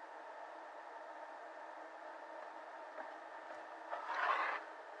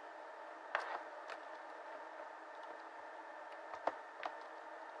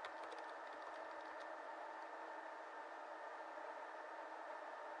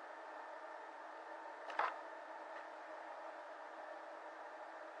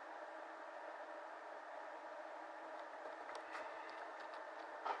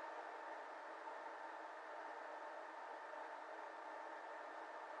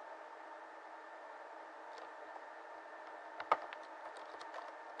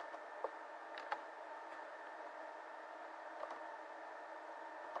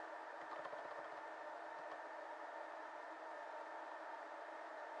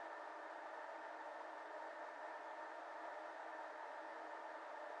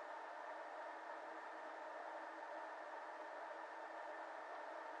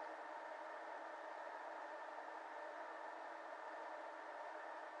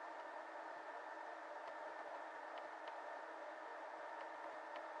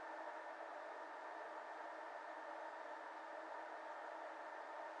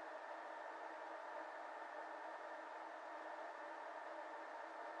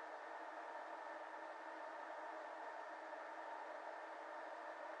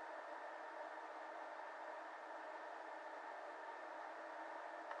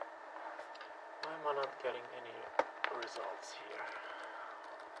 am I not getting any results here?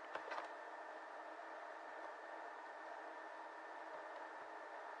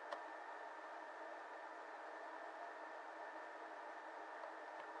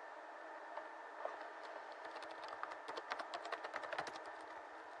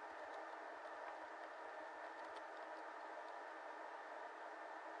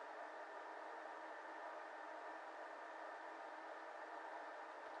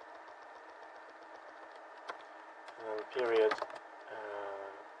 And period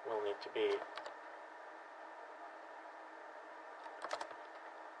will need to be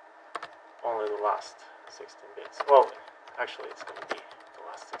only the last 16 bits. Well, actually it's going to be the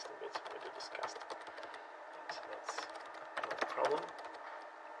last 16 bits when we do this cast. So that's not a problem.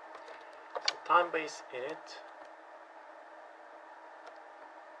 So time base in it.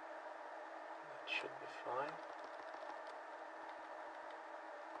 That should be fine.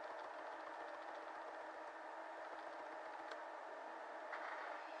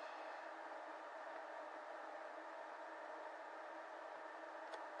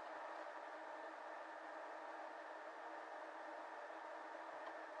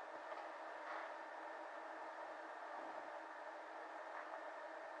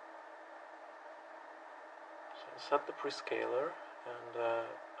 Set the prescaler, and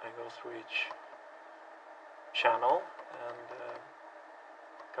I go through each channel and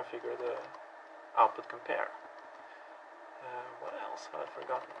configure the output compare. What else have I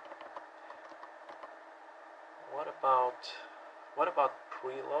forgotten? What about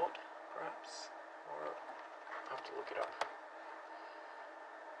preload, perhaps? Or I have to look it up.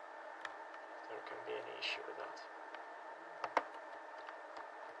 There can be any issue with that.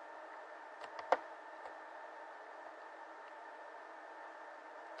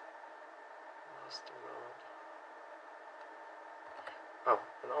 Master mode. Oh,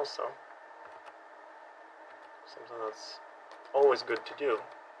 and also something that's always good to do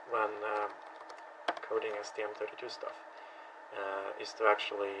when coding STM32 stuff is to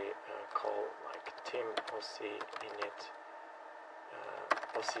actually call like tim oc init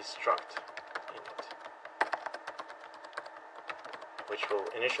oc struct init, which will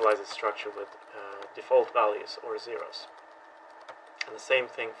initialize its structure with default values or zeros. And the same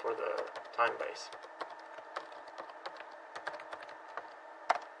thing for the time base.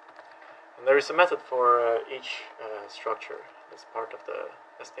 And there is a method for each structure that's part of the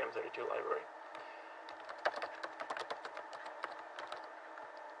STM32 library.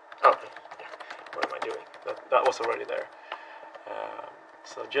 Oh, yeah. What am I doing? That was already there.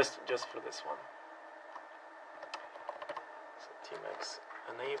 So just for this one. So tmx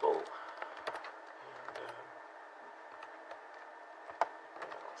enable.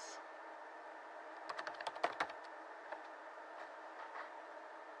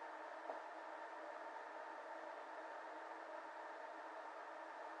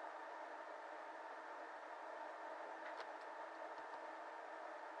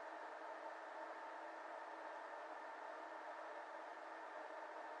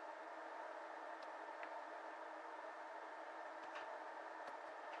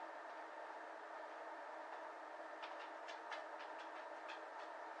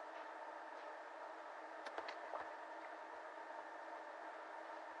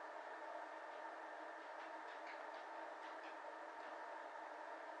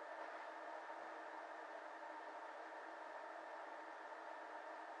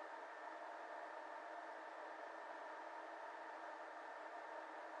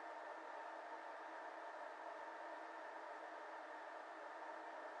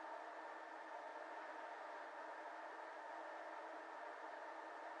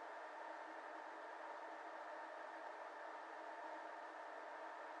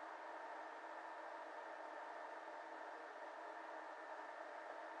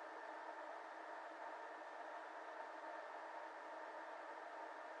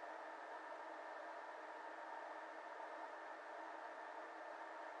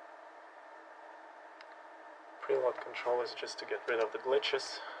 Preload control is just to get rid of the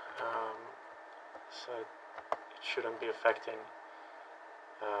glitches, so it shouldn't be affecting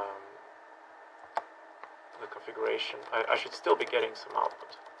the configuration. I should still be getting some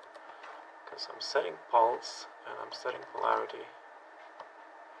output because I'm setting pulse and I'm setting polarity.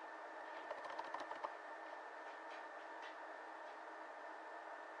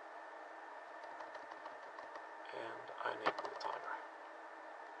 And I enable the timer.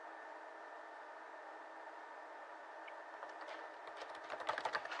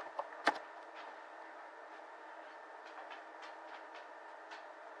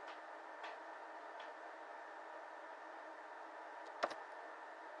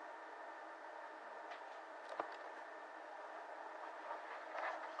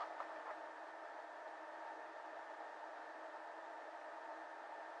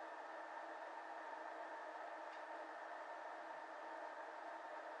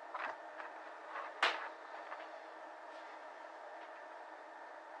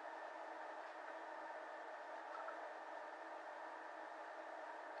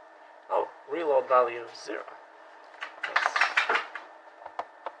 reload value of 0.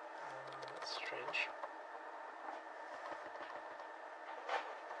 That's strange.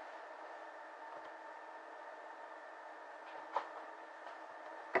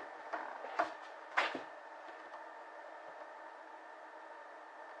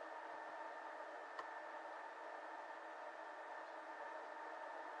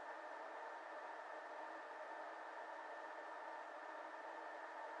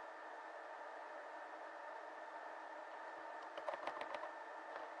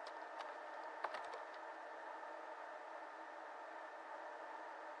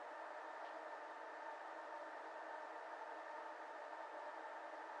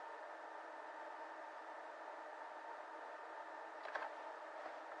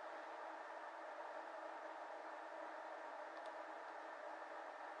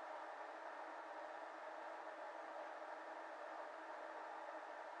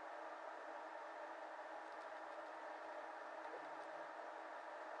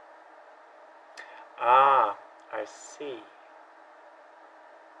 Ah, I see.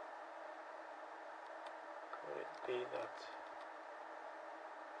 Could it be that?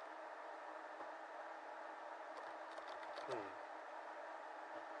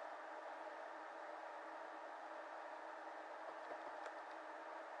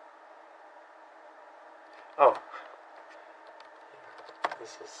 Oh,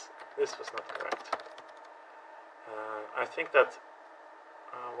 this was not correct. I think that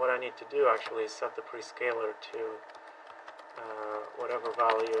what I need to do actually is set the prescaler to whatever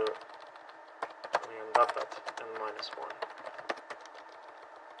value we end up at, n-1.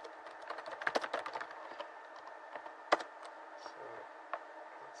 So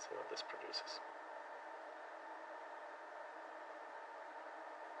let's see what this produces.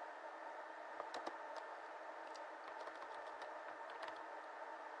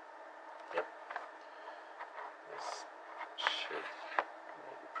 Yep. This should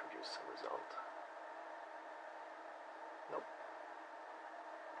maybe produce a result. Nope.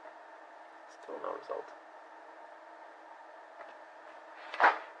 Still no result.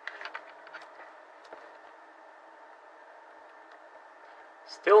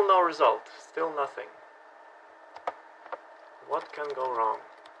 Still no result. Still nothing. What can go wrong?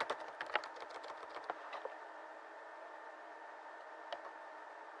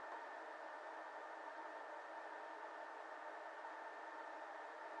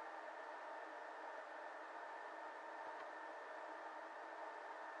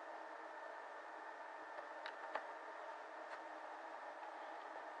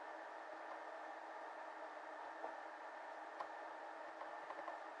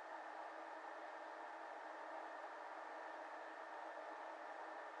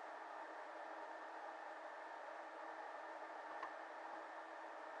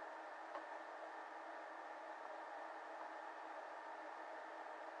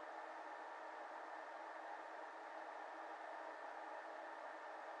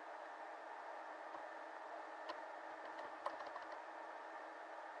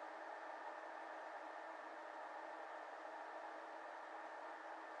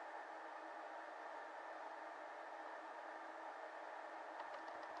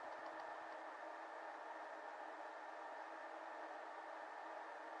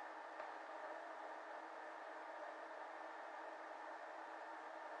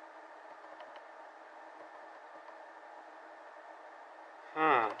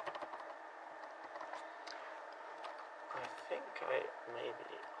 I think I may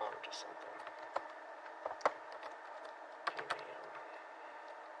be onto something.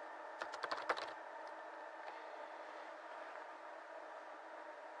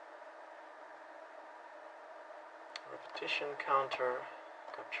 Repetition counter,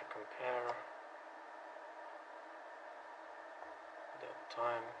 capture compare, dead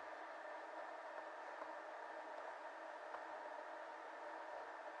time.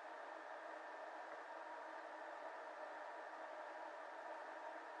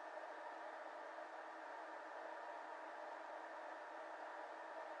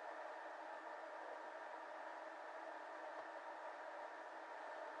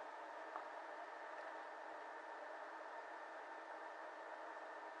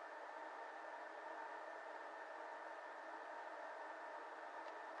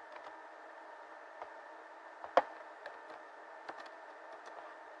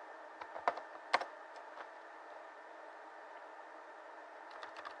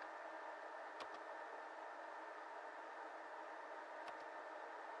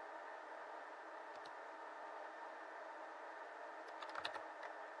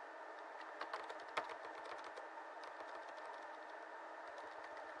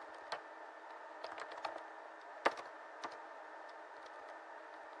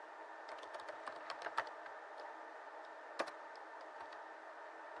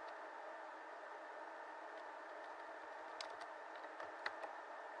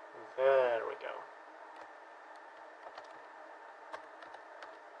 There we go.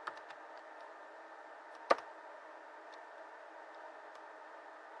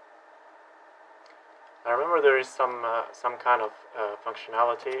 I remember there is some kind of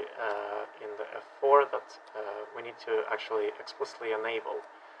functionality in the F4 that we need to actually explicitly enable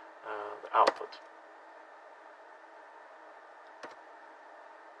the output.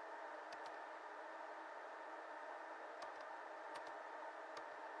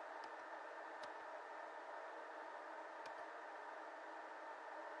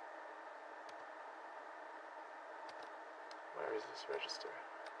 Where is this register?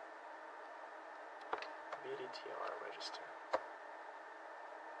 BDTR register.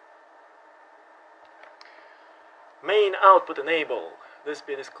 Main output enable. This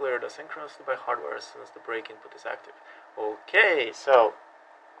bit is cleared asynchronously by hardware as soon as the break input is active. Okay, so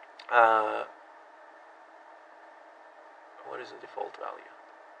what is the default value?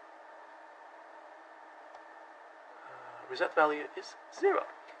 Reset value is 0.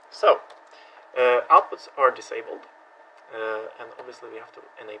 So outputs are disabled, and obviously we have to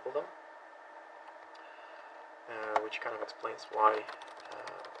enable them, which kind of explains why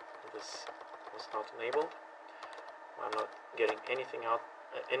this was not enabled. I'm not getting anything out,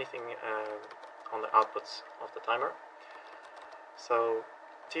 on the outputs of the timer. So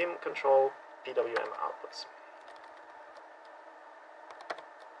team control PWM outputs.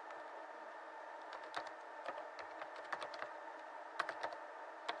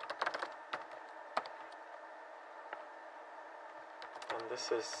 And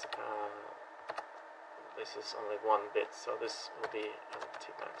this is only 1 bit, so this will be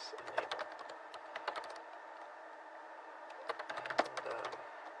tmax enable.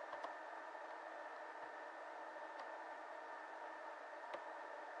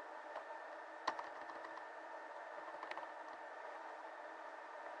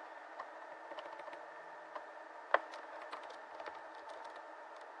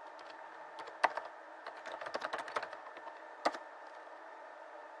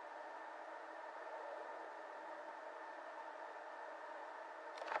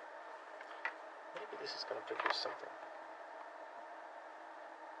 This is going to produce something.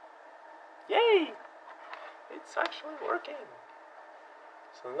 Yay! It's actually working.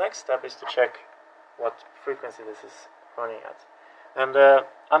 So the next step is to check what frequency this is running at. And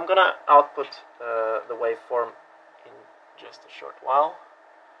I'm going to output the waveform in just a short while.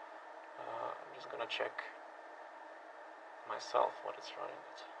 I'm just going to check myself what it's running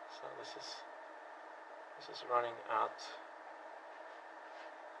at. So this is running at,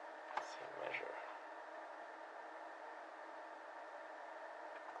 let's see, measure.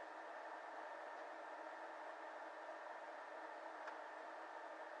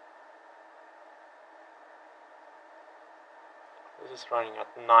 This is running at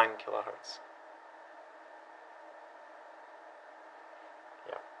 9 kilohertz.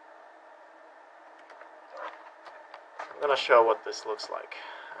 Yeah. I'm gonna show what this looks like.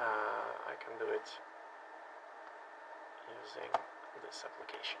 I can do it using this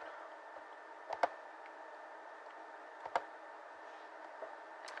application.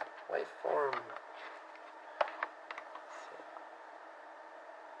 Waveform.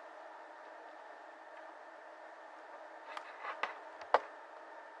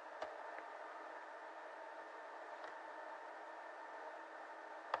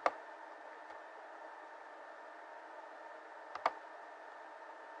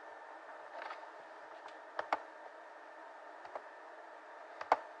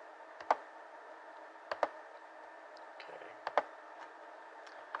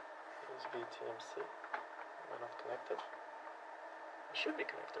 BTMC. Am I not connected? I should be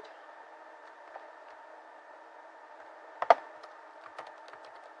connected.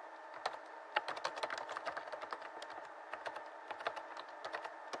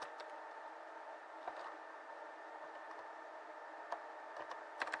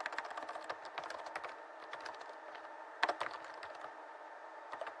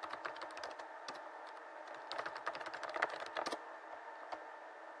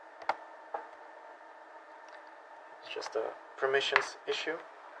 Just a permissions issue,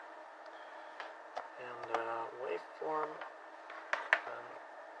 and waveform,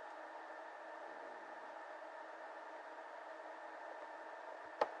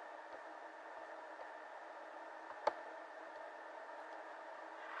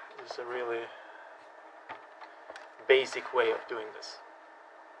 this is a really basic way of doing this.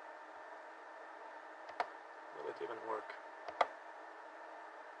 Will it even work?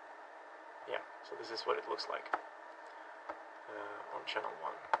 Yeah, so this is what it looks like on channel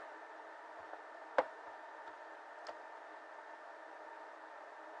 1.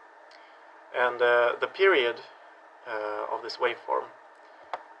 And the period of this waveform,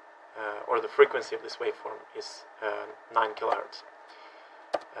 or the frequency of this waveform, is 9 kilohertz.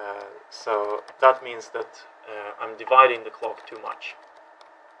 So that means that I'm dividing the clock too much.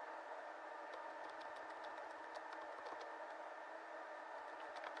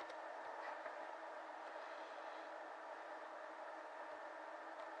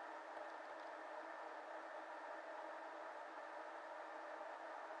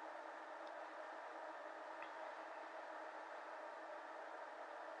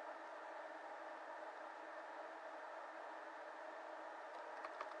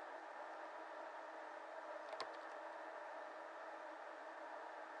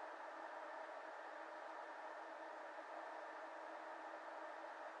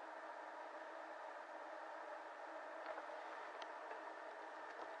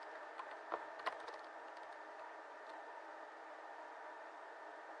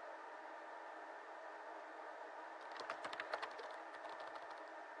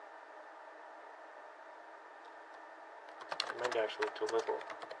 Maybe actually too little.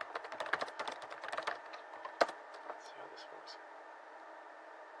 Let's see how this works.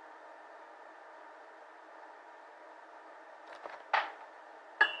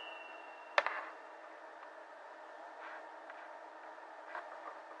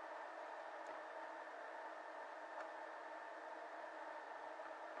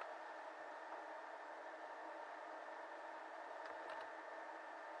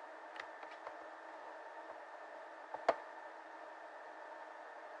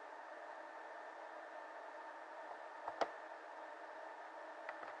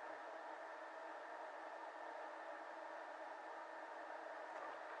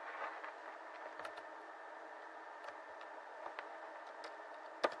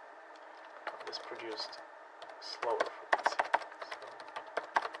 This produced slower frequency.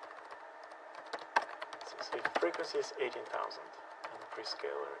 So the frequency is 18,000, and the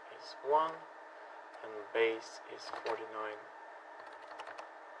prescaler is 1, and the base is 49.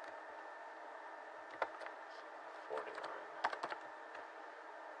 49.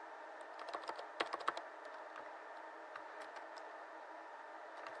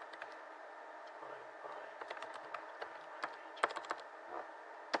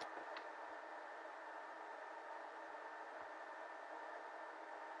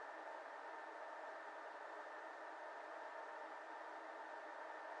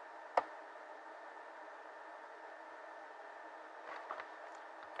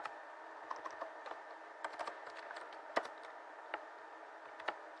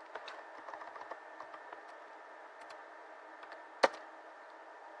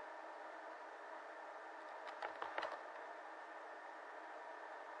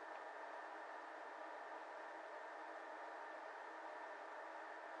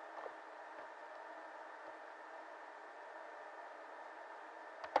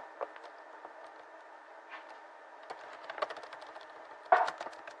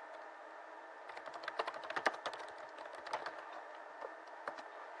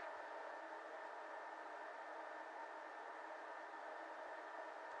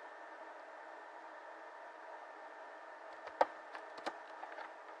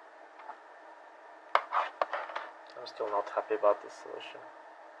 I'm still not happy about this solution.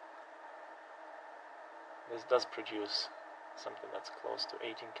 This does produce something that's close to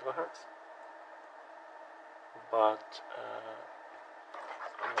 18 kilohertz, but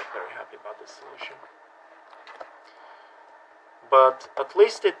I'm not very happy about this solution. But at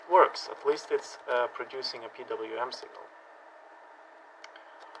least it works. At least it's producing a PWM signal.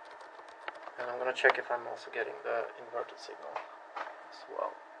 And I'm going to check if I'm also getting the inverted signal as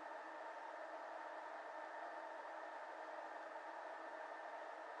well.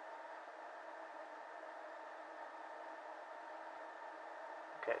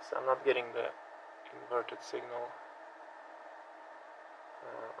 Okay, so I'm not getting the inverted signal.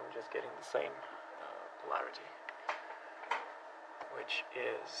 I'm just getting the same polarity, which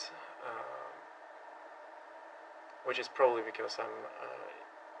is probably because I'm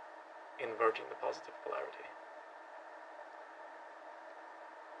inverting the positive polarity.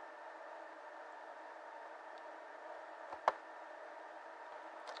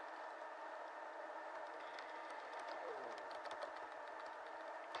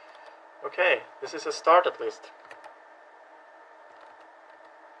 Okay, this is a start at least.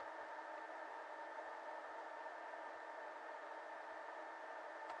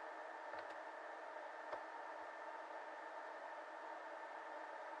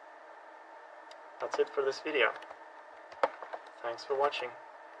 That's it for this video. Thanks for watching.